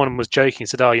 Someone was joking,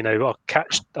 said, "Oh, you know,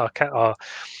 our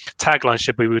tagline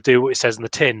should be, we would do what it says in the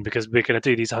tin, because we're going to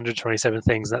do these 127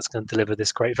 things. And that's going to deliver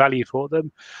this great value for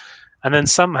them." And then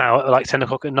somehow, at like 10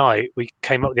 o'clock at night, we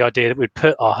came up with the idea that we'd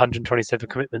put our 127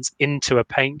 commitments into a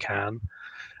paint can,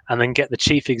 and then get the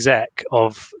chief exec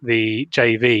of the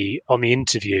JV on the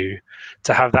interview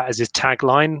to have that as his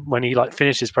tagline when he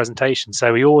finished his presentation.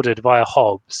 So we ordered via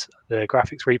Hobbs, the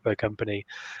graphics repo company,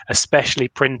 a specially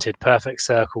printed Perfect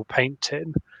Circle paint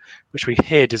tin, which we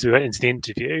hid as we went into the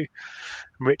interview.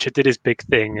 Richard did his big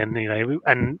thing, and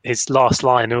and his last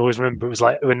line, I always remember, it was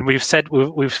like, when we've set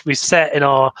in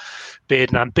our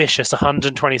bid an ambitious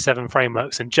 127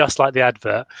 frameworks, and just like the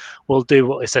advert, we'll do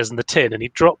what it says in the tin. And he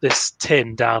dropped this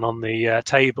tin down on the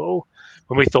table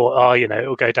when we thought,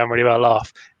 it'll go down really well.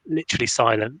 Laugh. Literally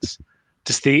silence.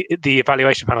 Just the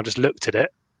evaluation panel just looked at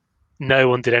it. no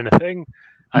one did anything.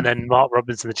 And then Mark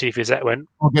Robinson, the chief exec, went,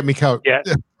 I'll get me coat. yeah.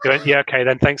 He went, yeah, okay,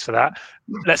 then thanks for that.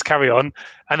 Let's carry on.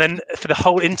 And then for the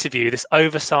whole interview, this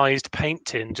oversized paint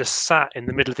tin just sat in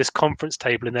the middle of this conference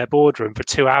table in their boardroom for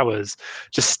 2 hours,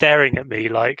 just staring at me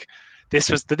like this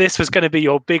was going to be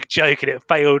your big joke, and it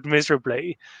failed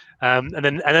miserably. And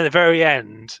then at the very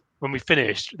end, when we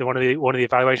finished, one of the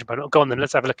evaluation panel, go on then,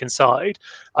 let's have a look inside.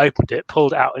 Opened it,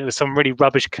 pulled it out, and it was some really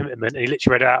rubbish commitment. And he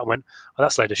literally read it out and went, "Oh,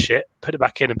 that's a load of shit." Put it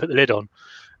back in and put the lid on.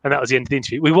 And that was the end of the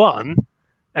interview. We won,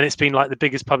 and it's been like the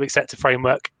biggest public sector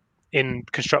framework in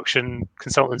construction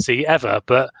consultancy ever.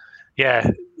 But yeah,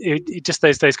 it just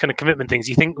those kind of commitment things.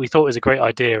 We thought it was a great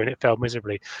idea, and it failed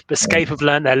miserably. But Scape have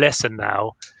learned their lesson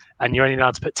now, and you're only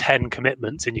allowed to put 10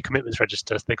 commitments in your commitments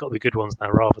register. So they've got the good ones now,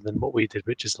 rather than what we did,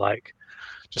 which is like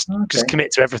just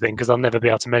commit to everything, because they'll never be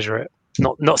able to measure it.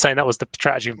 Not saying that was the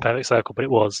strategy in Perfect Circle, but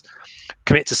it was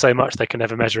commit to so much they can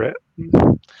never measure it.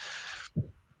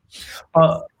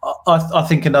 I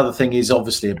think another thing is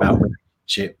obviously about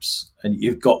relationships, and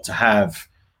you've got to have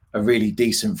a really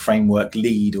decent framework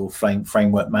lead or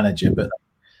framework manager, but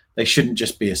they shouldn't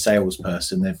just be a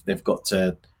salesperson. They've got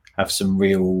to have some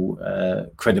real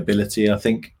credibility, I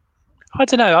think. I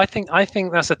don't know. I think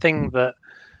that's a thing that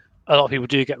a lot of people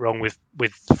do get wrong with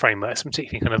frameworks,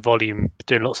 particularly kind of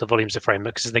doing lots of volumes of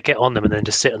frameworks, is they get on them and then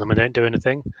just sit on them and don't do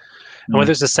anything. And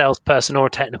whether it's a salesperson or a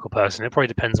technical person, it probably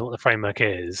depends on what the framework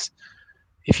is.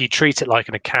 If you treat it like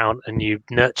an account and you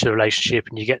nurture the relationship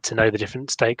and you get to know the different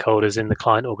stakeholders in the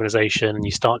client organization and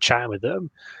you start chatting with them,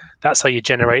 that's how you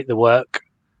generate the work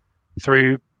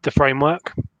through the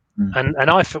framework. And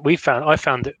I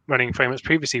found it running frameworks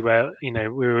previously where, we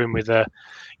were in with a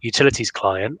utilities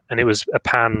client, and it was a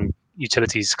pan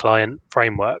utilities client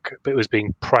framework, but it was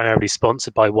being primarily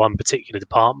sponsored by one particular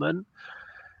department.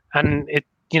 And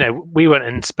we went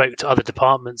and spoke to other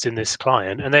departments in this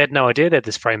client, and they had no idea they had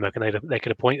this framework, and they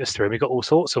could appoint us through. And we got all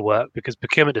sorts of work because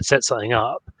procurement had set something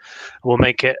up. We'll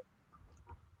make it,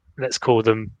 let's call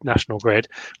them National Grid,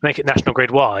 make it National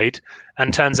Grid wide.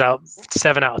 And turns out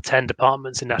 7 out of 10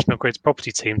 departments in National Grid's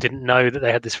property team didn't know that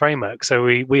they had this framework. So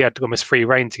we had almost free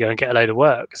reign to go and get a load of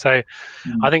work. So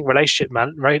I think relationship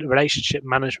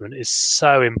management is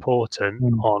so important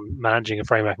on managing a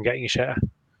framework and getting a share.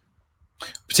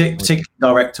 Particularly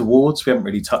direct awards. We haven't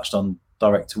really touched on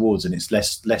direct awards, and it's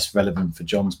less relevant for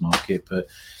John's market, but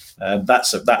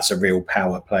that's a real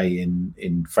power play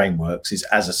in frameworks, is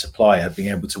as a supplier being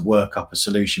able to work up a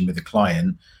solution with a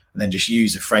client and then just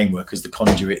use a framework as the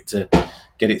conduit to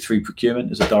get it through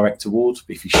procurement as a direct award.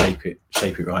 If you shape it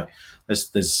right,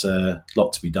 there's a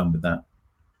lot to be done with that.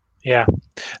 Yeah,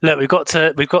 look, we've got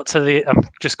to the. I'm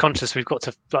just conscious we've got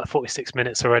to like 46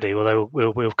 minutes already. Although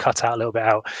we'll cut out a little bit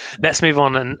out. Let's move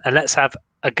on and let's have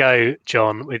a go,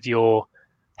 John, with your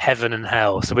heaven and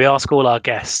hell. So we ask all our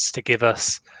guests to give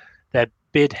us their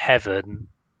bid heaven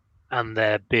and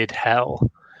their bid hell.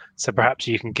 So perhaps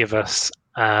you can give us.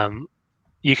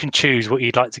 You can choose what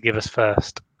you'd like to give us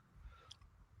first.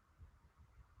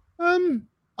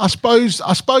 I suppose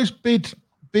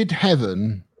bid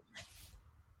heaven.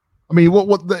 I mean,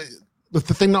 what the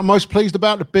thing that I'm most pleased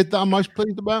about, the bid that I'm most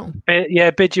pleased about?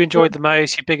 Bid you enjoyed the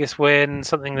most, your biggest win,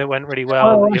 something that went really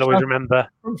well that you'll always remember.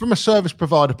 From a service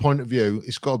provider point of view,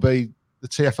 it's got to be the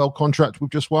TfL contract we've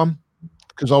just won,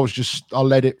 because I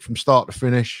led it from start to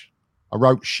finish. I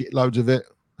wrote shitloads of it.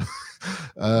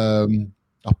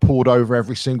 I poured over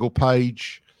every single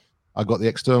page. I got the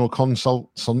external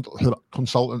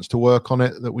consultants to work on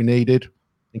it that we needed,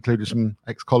 including some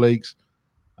ex-colleagues.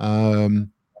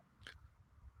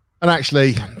 And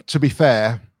actually, to be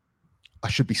fair, I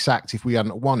should be sacked if we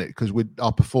hadn't won it, because with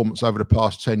our performance over the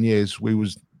past 10 years, we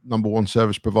was number one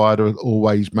service provider,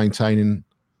 always maintaining.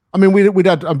 I mean, we'd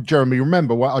had, Jeremy,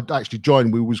 remember, when I actually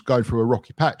joined, we was going through a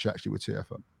rocky patch actually with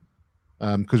TfL,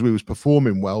 because we was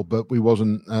performing well, but we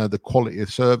wasn't, the quality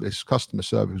of service, customer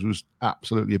service was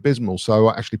absolutely abysmal.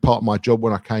 So actually part of my job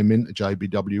when I came into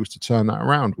JBW was to turn that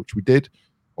around, which we did,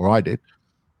 or I did.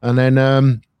 And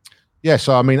then,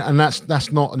 so I mean, and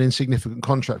that's not an insignificant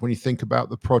contract when you think about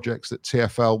the projects that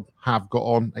TfL have got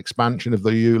on, expansion of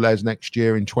the ULEZ next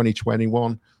year in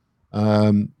 2021.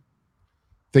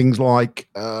 Things like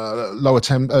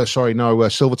Silvertown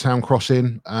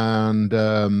Crossing and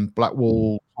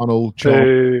Blackwall Tunnel.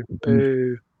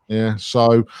 Boo. Yeah,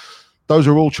 so those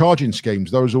are all charging schemes.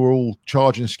 Those are all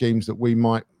charging schemes that we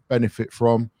might benefit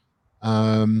from.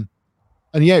 And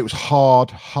yeah, it was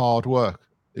hard work.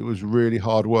 It was really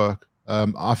hard work.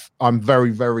 I'm very,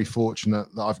 very fortunate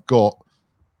that I've got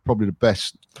probably the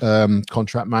best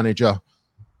contract manager,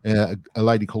 a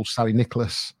lady called Sally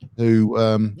Nicholas,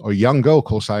 or a young girl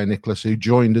called Sally Nicholas, who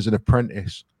joined as an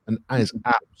apprentice and is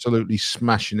absolutely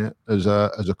smashing it as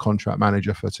a contract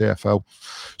manager for TfL.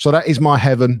 So that is my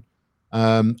heaven.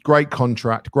 Great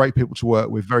contract, great people to work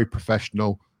with, very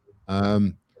professional,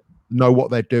 know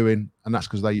what they're doing, and that's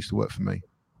because they used to work for me.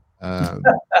 I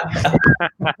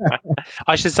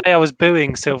should say I was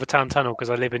booing Silvertown Tunnel because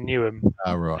I live in Newham,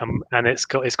 Right. and it's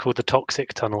called the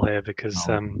Toxic Tunnel here because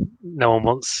no one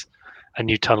wants a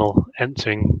new tunnel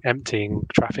emptying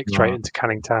traffic straight into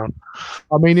Canning Town.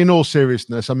 I mean, in all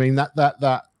seriousness, I mean that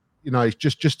it's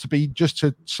just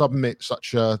to submit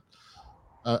such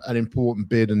an important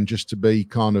bid, and just to be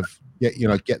kind of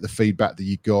get the feedback that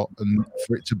you got, and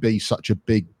for it to be such a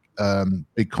big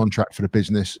contract for the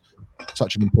business,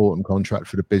 such an important contract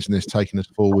for the business, taking us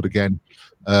forward again.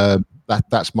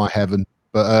 That's my heaven.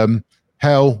 But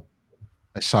hell,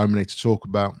 there's so many to talk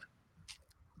about.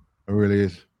 It really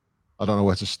is. I don't know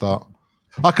where to start.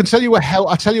 I can tell you a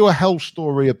hell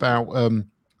story about.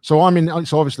 So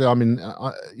obviously I'm in.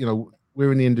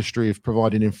 We're in the industry of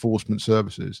providing enforcement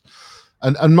services,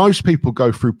 and most people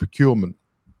go through procurement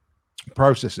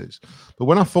processes. But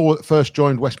when I first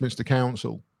joined Westminster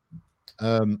Council,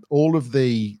 all of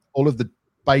the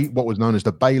what was known as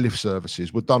the bailiff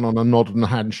services were done on a nod and a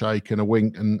handshake and a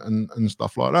wink and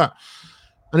stuff like that,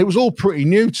 and it was all pretty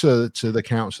new to the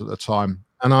council at the time.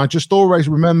 And I just always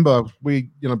remember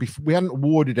we hadn't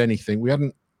awarded anything, we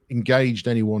hadn't engaged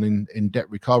anyone in debt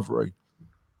recovery,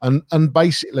 and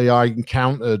basically I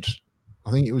encountered,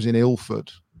 I think it was in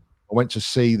Ilford, I went to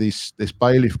see this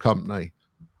bailiff company,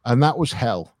 and that was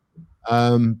hell,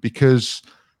 because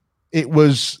it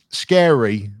was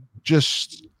scary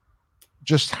just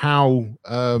how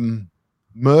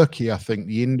murky I think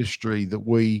the industry that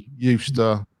we used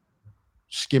to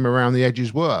skim around the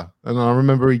edges were. And I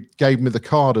remember he gave me the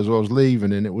card as I was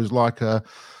leaving, and it was like a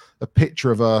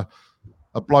picture of a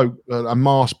bloke, a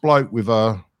masked bloke with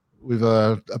a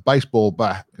baseball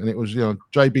bat, and it was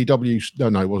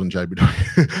JBW. No, it wasn't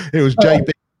JBW. It was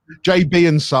JB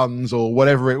and Sons or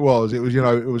whatever it was. It was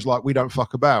it was like, we don't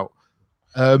fuck about.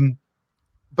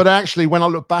 But actually, when I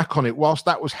look back on it, whilst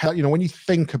that was hell, when you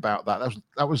think about that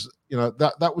was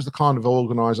the kind of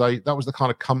organisation, that was the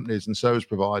kind of companies and service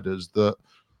providers that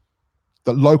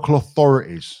local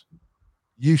authorities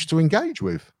used to engage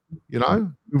with,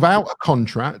 without a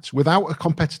contract, without a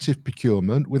competitive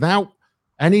procurement, without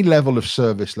any level of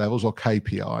service levels or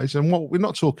KPIs. And we're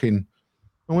not talking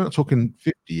 50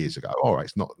 years ago. All right,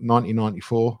 it's not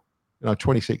 1994.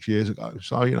 26 years ago,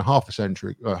 so half a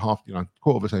century,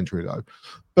 quarter of a century ago.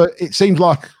 But it seems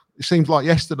like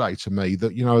yesterday to me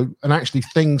that and actually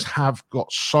things have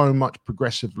got so much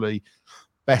progressively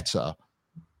better,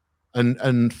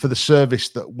 and for the service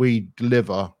that we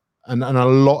deliver, and a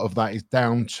lot of that is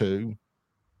down to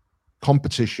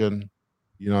competition,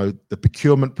 the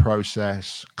procurement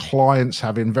process, clients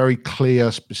having very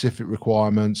clear specific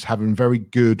requirements, having very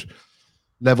good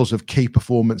levels of key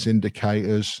performance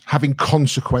indicators, having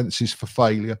consequences for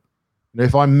failure.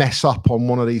 If I mess up on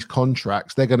one of these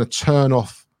contracts, they're going to turn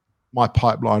off my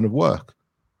pipeline of work.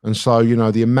 And so,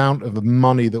 the amount of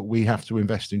money that we have to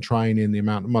invest in training, the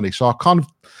amount of money. So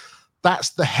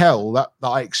that's the hell that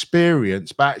I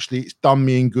experienced, but actually it's done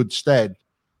me in good stead,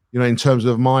 in terms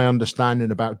of my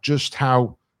understanding about just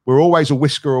how we're always a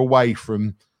whisker away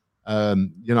from,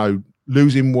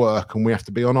 losing work, and we have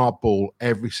to be on our ball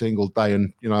every single day.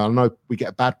 And I know we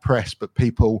get bad press, but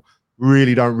people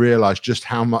really don't realize just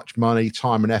how much money,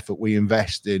 time and effort we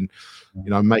invest in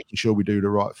making sure we do the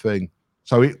right thing.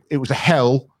 So it was a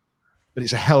hell, but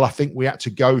it's a hell I think we had to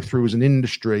go through as an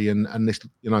industry, and this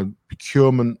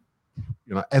procurement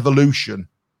evolution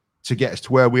to get us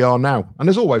to where we are now. And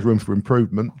there's always room for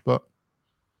improvement, but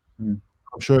I'm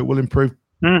sure it will improve.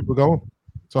 We'll go on.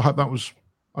 So I hope that was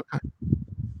okay.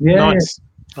 Yeah, nice.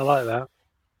 Yeah. I like that.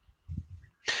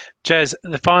 Jez,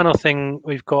 the final thing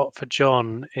we've got for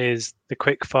John is the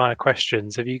quick fire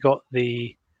questions. Have you got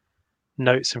the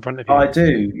notes in front of you? I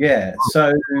do, yeah.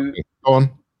 So go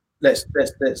on. Let's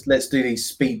do these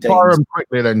speed dating. Fire them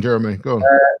quickly then, Jeremy. Go on.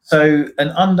 So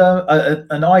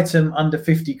an item under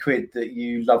 50 quid that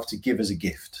you love to give as a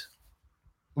gift.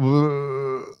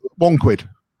 £1.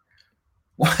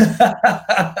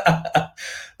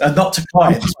 Not to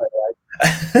clients.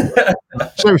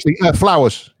 Seriously,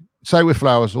 flowers. Say with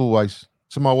flowers always.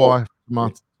 To my wife,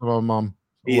 to my mum.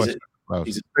 He's a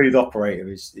smooth operator.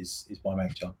 Is my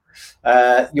mate John.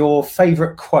 Your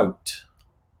favourite quote?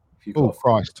 Oh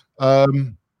Christ! I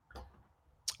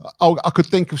could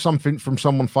think of something from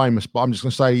someone famous, but I'm just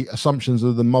going to say assumptions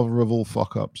are the mother of all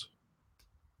fuck ups.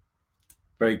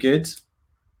 Very good.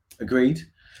 Agreed.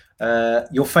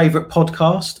 Your favourite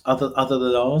podcast other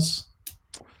than ours?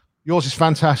 Yours is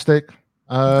fantastic.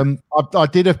 I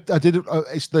did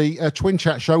it's the Twin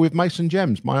Chat show with Mason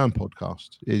Gems. My own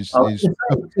podcast is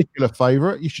a particular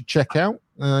favourite. You should check out.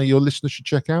 Your listeners should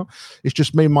check out. It's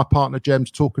just me and my partner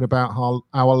Gems talking about how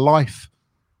our life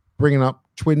bringing up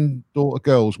twin daughter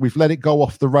girls. We've let it go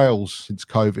off the rails since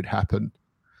COVID happened.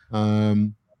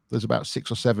 There's about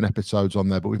 6 or 7 episodes on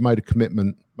there, but we've made a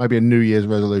commitment, maybe a New Year's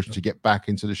resolution, to get back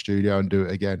into the studio and do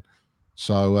it again.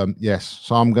 So yes,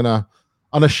 so I'm gonna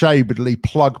unashamedly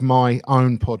plug my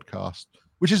own podcast,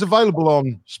 which is available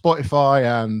on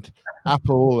Spotify and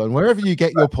Apple and wherever you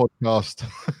get your podcast.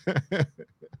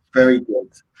 Very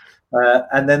good.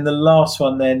 And then the last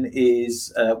one then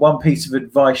is one piece of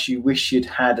advice you wish you'd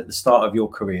had at the start of your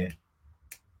career.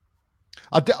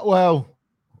 That's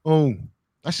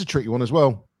a tricky one as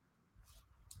well.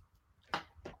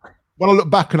 When I look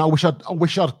back, and I wish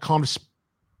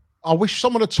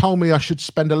someone had told me I should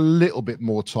spend a little bit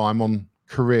more time on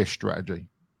career strategy,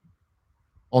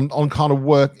 on kind of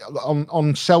work,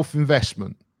 on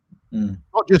self-investment,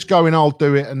 not just going, I'll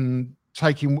do it, and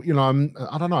taking,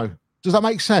 I don't know. Does that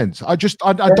make sense? I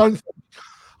don't.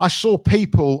 I saw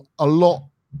people a lot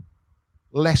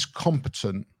less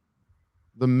competent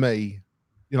than me.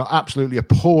 Absolutely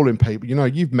appalling people.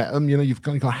 You've met them. You've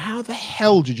gone, how the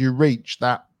hell did you reach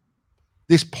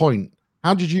this point?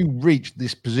 How did you reach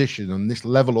this position and this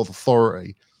level of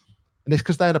authority? And it's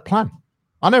because they had a plan.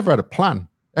 I never had a plan.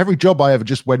 Every job I ever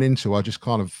just went into, I just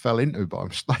kind of fell into by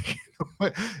mistake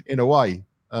in a way.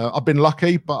 I've been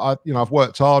lucky, but I've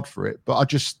worked hard for it. But I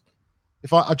just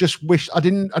wish I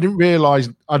didn't realize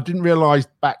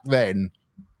back then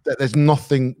that there's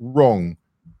nothing wrong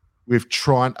with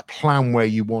trying to plan where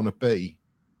you want to be.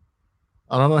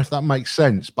 I don't know if that makes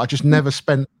sense, but I just never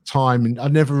spent time, and I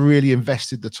never really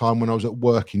invested the time when I was at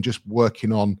work in just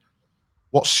working on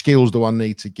what skills do I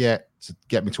need to get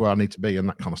me to where I need to be and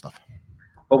that kind of stuff.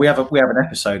 Well, we have an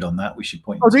episode on that. We should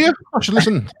point. Oh, do you? I should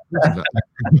listen.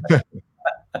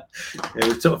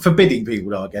 It's sort of forbidding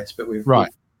people, I guess, but we've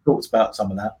talked about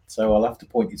some of that, so I'll have to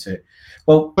point you to it.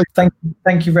 Well,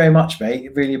 thank you very much,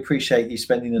 mate. Really appreciate you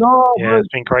spending the Yeah, it's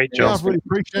been great, John. Yeah, I've really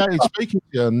appreciated speaking to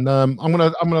you, and I'm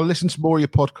gonna listen to more of your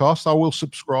podcasts. I will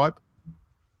subscribe.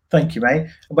 Thank you, mate.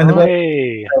 When the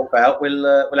world out,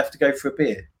 we'll have to go for a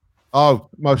beer. Oh,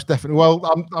 most definitely. Well,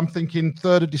 I'm thinking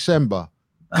 3rd of December.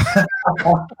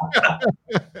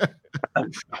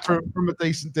 from a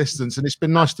decent distance, and it's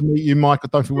been nice to meet you, Mike. I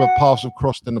don't think we've paths have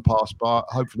crossed in the past, but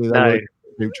hopefully they will in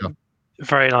the future.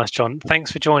 Very nice, John.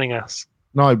 Thanks for joining us.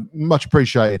 No, much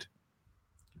appreciated.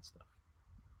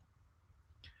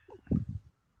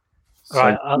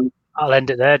 Right, I'll end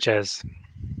it there, Jez.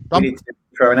 We need to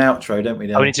intro and outro, don't we?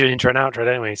 We need to do an intro and outro,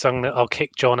 don't we? So I'll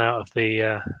kick John out of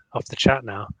the chat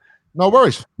now. No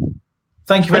worries.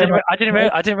 Thank you very much. I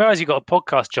didn't realize you got a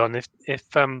podcast, John.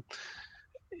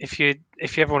 If you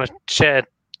ever want to share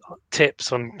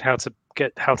tips on how to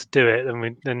do it,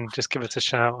 then just give us a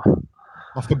shout.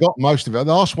 I forgot most of it.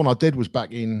 The last one I did was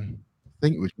back in, I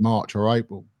think it was March or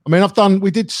April. I mean, we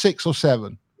did 6 or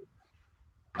 7,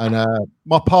 and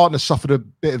my partner suffered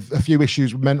a few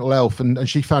issues with mental health, and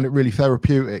she found it really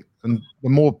therapeutic. And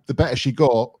the better she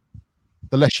got,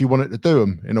 the less she wanted to do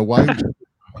them in a way.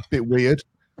 A bit weird.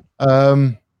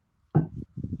 I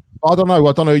don't know.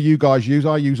 Who you guys use.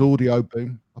 I use Audio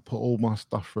Boom. I put all my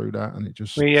stuff through that, and it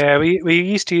just.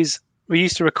 We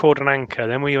used to record on Anchor,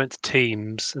 then we went to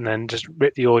Teams, and then just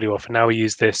rip the audio off. And now we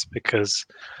use this because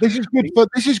this is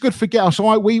good for Get.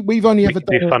 So we've only ever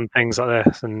done fun things like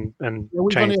this and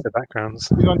change the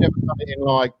backgrounds. We've only ever done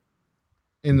it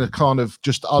in the kind of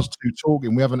just us two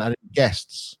talking. We haven't had any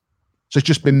guests, so it's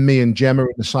just been me and Gemma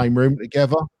in the same room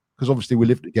together. Because obviously we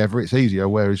live together, it's easier.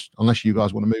 Whereas unless you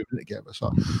guys want to move in together,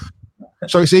 so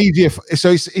it's easier.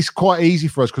 So it's quite easy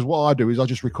for us because what I do is I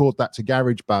just record that to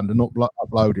GarageBand and not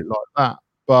upload it like that.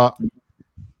 But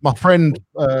my friend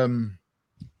Bob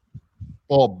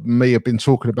and me have been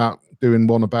talking about doing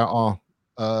one about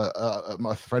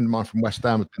my friend of mine from West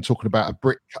Ham has been talking about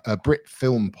a Brit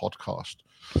film podcast.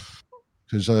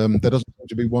 Because there doesn't seem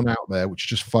to be one out there which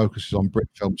just focuses on Brit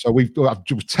film. So I was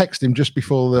texting him just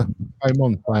before the came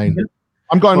on saying,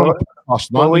 "I'm going on a podcast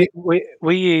tonight." Well,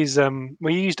 we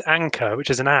used Anchor, which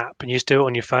is an app, and you just do it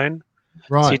on your phone.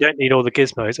 Right. So you don't need all the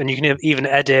gizmos, and you can even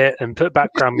edit and put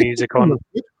background music on.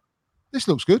 This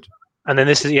looks good. And then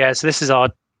this is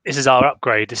our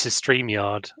upgrade. This is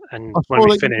StreamYard, and when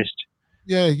we finished,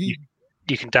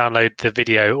 you can download the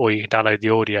video or you can download the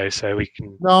audio, so we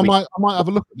can. No, I might have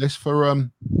a look at this for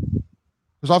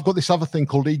because I've got this other thing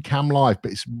called Ecamm Live,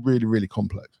 but it's really, really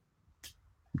complex.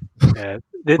 Yeah,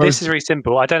 this is really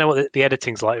simple. I don't know what the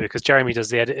editing's like because Jeremy does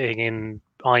the editing in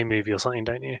iMovie or something,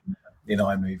 don't you? In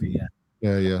iMovie, yeah.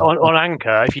 Yeah. On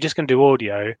Anchor, if you're just going to do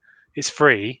audio, it's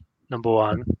free. Number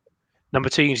one. Number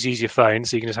two, you can just use your phone,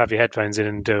 so you can just have your headphones in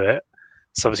and do it.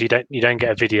 So obviously you don't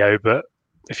get a video, but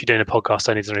if you're doing a podcast,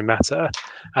 it doesn't really matter.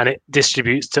 And it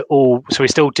distributes to all. So we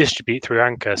still distribute through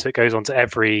Anchor, so it goes on to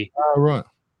every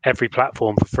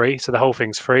platform for free. So the whole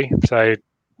thing's free. So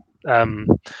I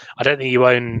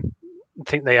don't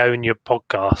think they own your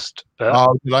podcast,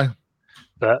 but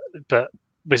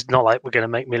it's not like we're going to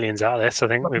make millions out of this. I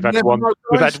think we've had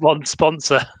one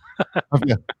sponsor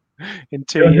in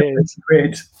 2 years.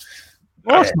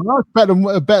 Well, that's better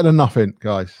than nothing,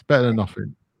 guys. Better than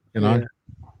nothing, you know. Yeah.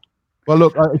 Well,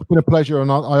 look, it's been a pleasure,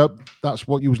 and I hope that's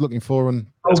what you was looking for. And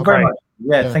very much.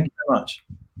 Yeah, thank you very much.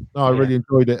 No, I really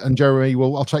enjoyed it. And Jeremy,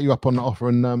 I'll take you up on the offer,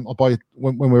 and I'll buy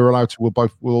when we're allowed to.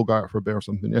 We'll all go out for a beer or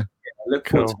something. Yeah. Look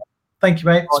forward to it. Thank you,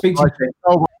 mate. Speak to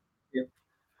you.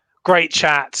 Great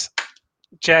chat,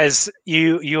 Jez.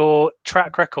 Your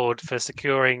track record for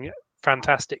securing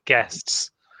fantastic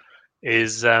guests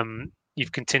is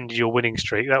you've continued your winning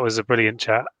streak. That was a brilliant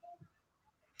chat.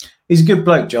 He's a good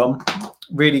bloke, John.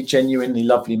 Really genuinely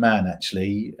lovely man,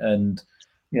 actually. And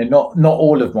not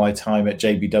all of my time at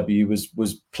JBW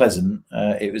was pleasant.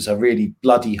 It was a really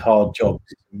bloody hard job.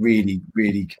 Really,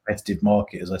 really competitive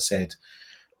market, as I said.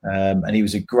 And he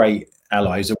was a great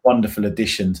ally. He was a wonderful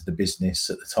addition to the business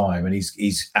at the time, and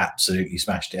he's absolutely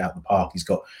smashed it out the park. He's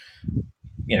got,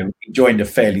 he joined a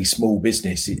fairly small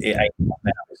business. It ain't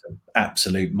now. It's an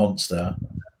absolute monster.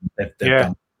 They've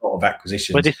done a lot of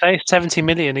acquisitions. But they say 70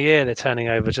 million a year they're turning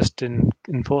over just in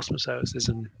enforcement services.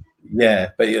 And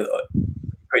but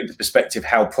put into perspective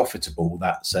how profitable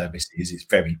that service is. It's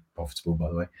very profitable, by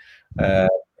the way.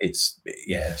 It's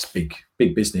big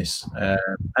business,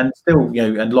 and still,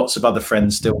 and lots of other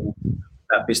friends still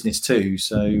that business too.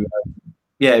 So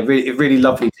really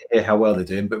lovely to hear how well they're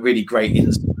doing, but really great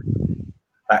insight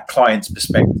that client's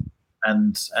perspective,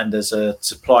 and as a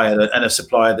supplier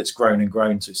that's grown and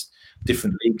grown to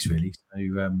different leagues, really. So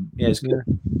it's good.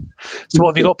 So what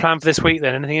have you got planned for this week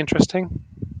then? Anything interesting?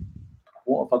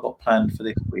 What have I got planned for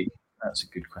this week? That's a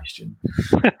good question.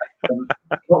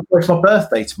 It's my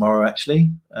birthday tomorrow, actually.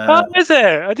 Is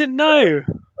it? I didn't know.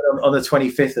 On the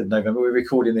 25th of November. We're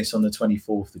recording this on the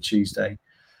 24th, the Tuesday.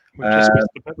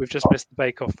 We've just missed the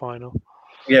Bake Off final.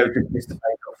 Yeah, we just missed the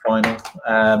Bake Off final.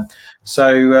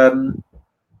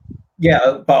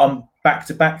 But I'm back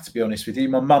to back, to be honest with you.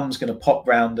 My mum's going to pop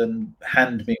round and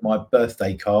hand me my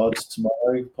birthday cards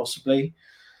tomorrow, possibly,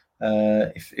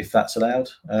 if that's allowed.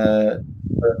 But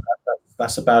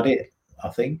that's about it, I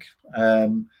think.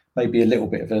 Maybe a little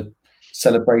bit of a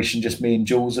celebration, just me and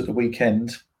Jules at the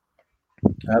weekend.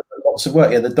 Lots of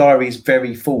work. Yeah, the diary's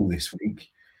very full this week.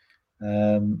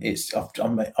 I'm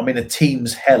in a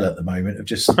Teams hell at the moment of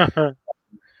just, and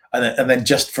then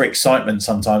just for excitement,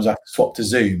 sometimes I have to swap to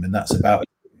Zoom, and that's about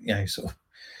sort of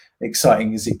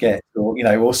exciting as it gets,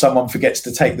 or someone forgets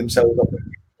to take themselves off.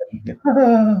 And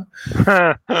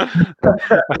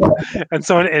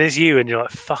it's you, and you're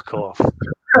like, fuck off.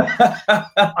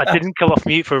 I didn't come off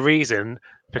mute for a reason,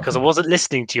 because I wasn't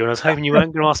listening to you and I was hoping you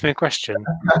weren't going to ask me a question.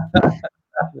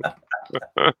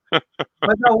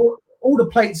 But no, all the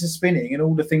plates are spinning and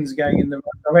all the things are going in the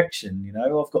right direction.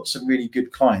 I've got some really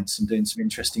good clients and doing some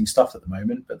interesting stuff at the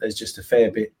moment, but there's just a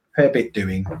fair bit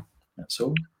doing. That's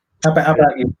all. How about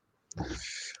you?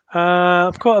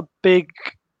 I've got a big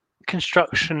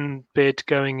construction bid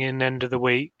going in end of the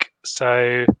week.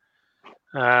 So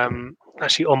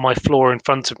actually on my floor in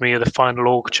front of me are the final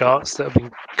org charts that I've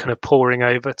been kind of poring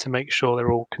over to make sure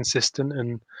they're all consistent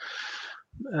and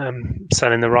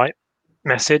selling the right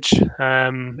message.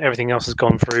 Everything else has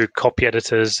gone through copy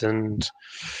editors and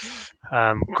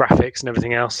graphics and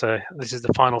everything else. So this is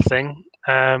the final thing.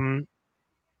 Apart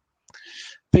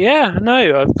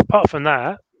from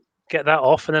that, get that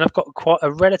off, and then I've got quite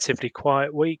a relatively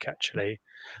quiet week, actually.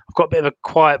 I've got a bit of a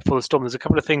quiet before the storm. There's a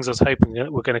couple of things I was hoping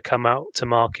that were going to come out to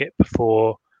market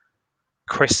before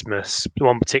Christmas.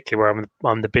 One particular where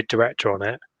I'm the bid director on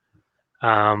it,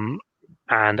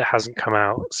 and it hasn't come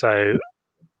out. So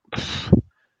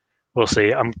we'll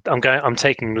see. I'm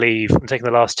taking leave. I'm taking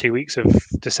the last 2 weeks of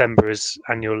December as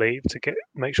annual leave to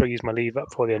make sure I use my leave up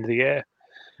before the end of the year.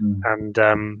 And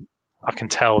I can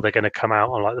tell they're going to come out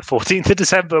on like the 14th of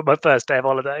December, my first day of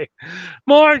holiday.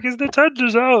 Mark, is the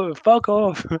tenders out? Fuck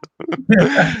off.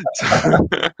 I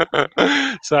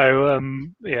saw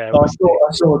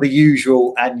the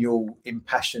usual annual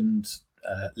impassioned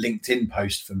LinkedIn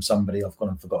post from somebody. I've gone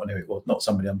and forgotten who it was. Not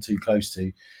somebody I'm too close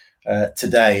to.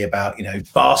 Today about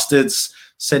bastards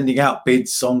sending out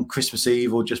bids on Christmas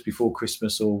Eve or just before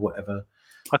Christmas or whatever.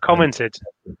 I commented.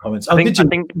 Comments. I think,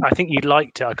 did you? I think you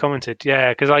liked it. I commented,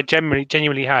 yeah, because I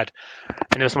genuinely had,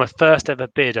 and it was my first ever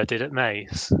bid I did at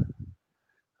Mace.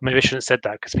 Maybe I shouldn't have said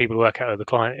that because people work out who the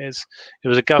client is. It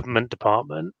was a government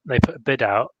department. They put a bid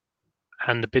out,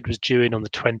 and the bid was due in on the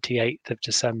 28th of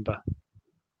December.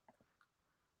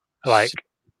 Like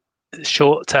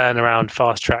short turnaround,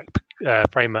 fast track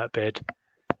framework bid,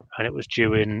 and it was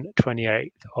due in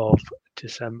 28th of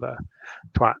December.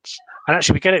 Twats. And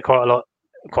actually, we get it quite a lot.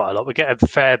 We get a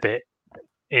fair bit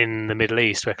in the Middle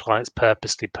East where clients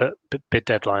purposely put bid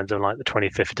deadlines on like the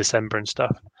 25th of December and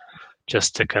stuff,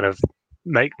 just to kind of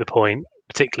make the point,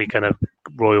 particularly kind of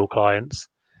royal clients,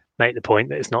 make the point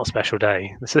that it's not a special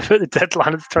day. So the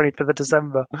deadline is the 25th of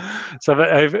December. So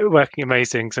working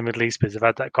amazing some Middle East bids, I've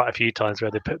had that quite a few times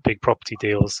where they put big property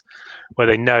deals where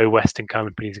they know Western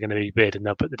companies are going to be bid and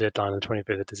they'll put the deadline on the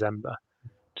 25th of December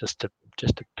just to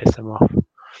piss them off.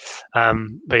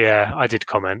 But yeah, I did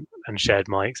comment and shared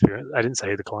my experience. I didn't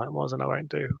say who the client was, and I won't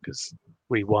do because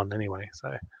we won anyway.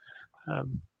 So,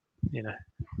 you know,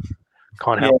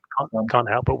 can't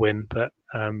help but win. But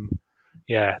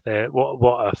yeah,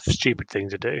 what a stupid thing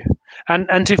to do.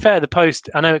 And to be fair, the post,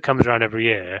 I know it comes around every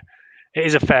year. It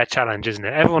is a fair challenge, isn't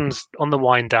it? Everyone's on the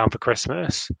wind down for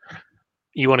Christmas.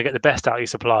 You want to get the best out of your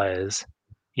suppliers.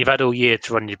 You've had all year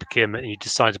to run your procurement, and you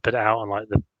decide to put it out on like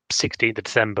the 16th of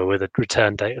December with a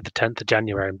return date of the 10th of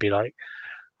January and be like,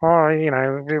 oh, you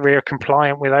know, we're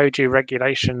compliant with OG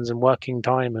regulations and working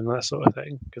time and that sort of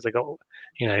thing. Because they got,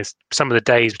 you know, some of the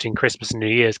days between Christmas and New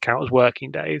Year's count as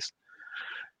working days.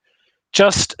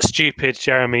 Just stupid,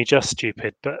 Jeremy, just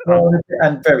stupid. But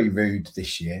and very rude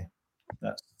this year.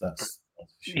 That's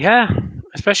sure. Yeah,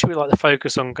 especially with like the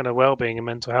focus on kind of well-being and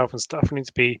mental health and stuff. We need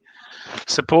to be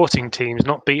supporting teams,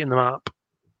 not beating them up.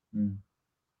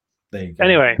 There you go.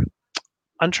 Anyway,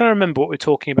 I'm trying to remember what we're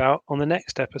talking about on the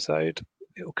next episode.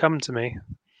 It'll come to me,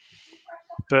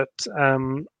 but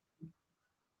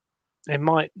it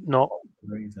might not.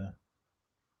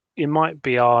 It might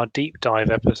be our deep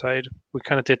dive episode. We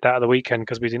kind of did that at the weekend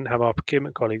because we didn't have our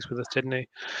procurement colleagues with us, didn't we?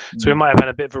 So we might have had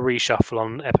a bit of a reshuffle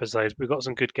on episodes. We've got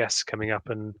some good guests coming up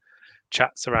and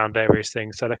chats around various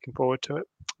things. So looking forward to it.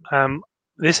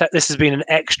 This has been an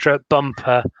extra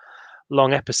bumper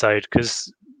long episode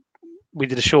because we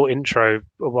did a short intro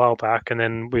a while back and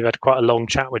then we've had quite a long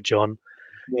chat with John.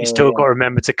 You still got to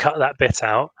remember to cut that bit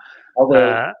out. When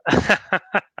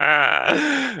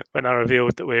I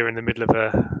revealed that we were in the middle of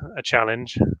a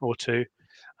challenge or two.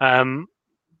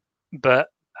 But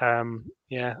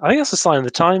yeah, I think that's a sign of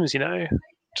the times, you know,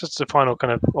 just a final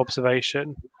kind of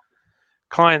observation.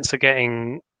 Clients are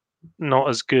getting not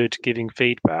as good giving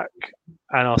feedback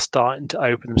and are starting to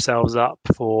open themselves up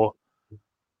for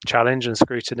challenge and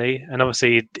scrutiny. And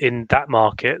obviously in that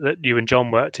market that you and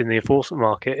John worked in, the enforcement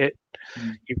market,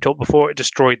 you've talked before, it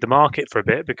destroyed the market for a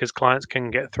bit because clients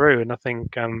couldn't get through. And I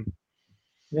think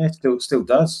yeah, it still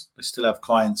does. I still have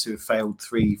clients who have failed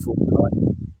 3-4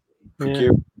 times.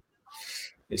 Procurement.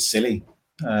 It's silly.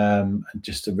 And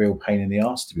just a real pain in the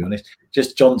ass, to be honest.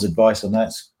 Just John's advice on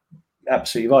that's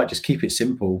absolutely right. Just keep it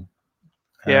simple.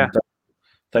 Yeah.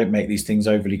 Don't make these things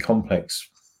overly complex,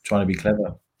 trying to be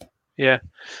clever. Yeah.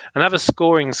 And have a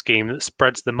scoring scheme that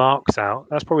spreads the marks out.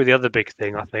 That's probably the other big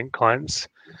thing, I think. Clients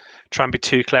try and be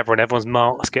too clever and everyone's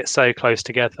marks get so close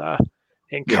together.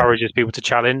 It encourages people to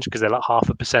challenge because they're like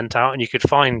 0.5% out. And you can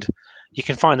find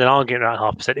an argument around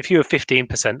 0.5%. If you were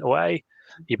 15% away,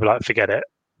 you'd be like, forget it.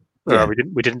 Yeah.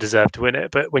 We didn't deserve to win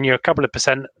it. But when you're a couple of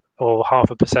percent or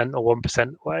 0.5% or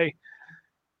 1% away,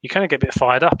 you kind of get a bit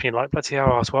fired up. You're like, bloody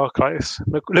hell, I was well close.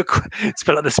 Look, it's a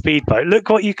bit like the speedboat. Look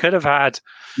what you could have had.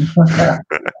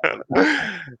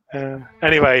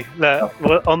 Anyway,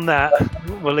 on that,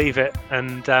 we'll leave it.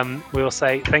 And we'll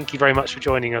say thank you very much for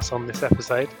joining us on this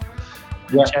episode.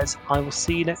 And Jez, I will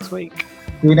see you next week.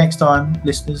 See you next time,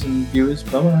 listeners and viewers.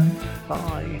 Bye-bye.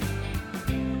 Bye.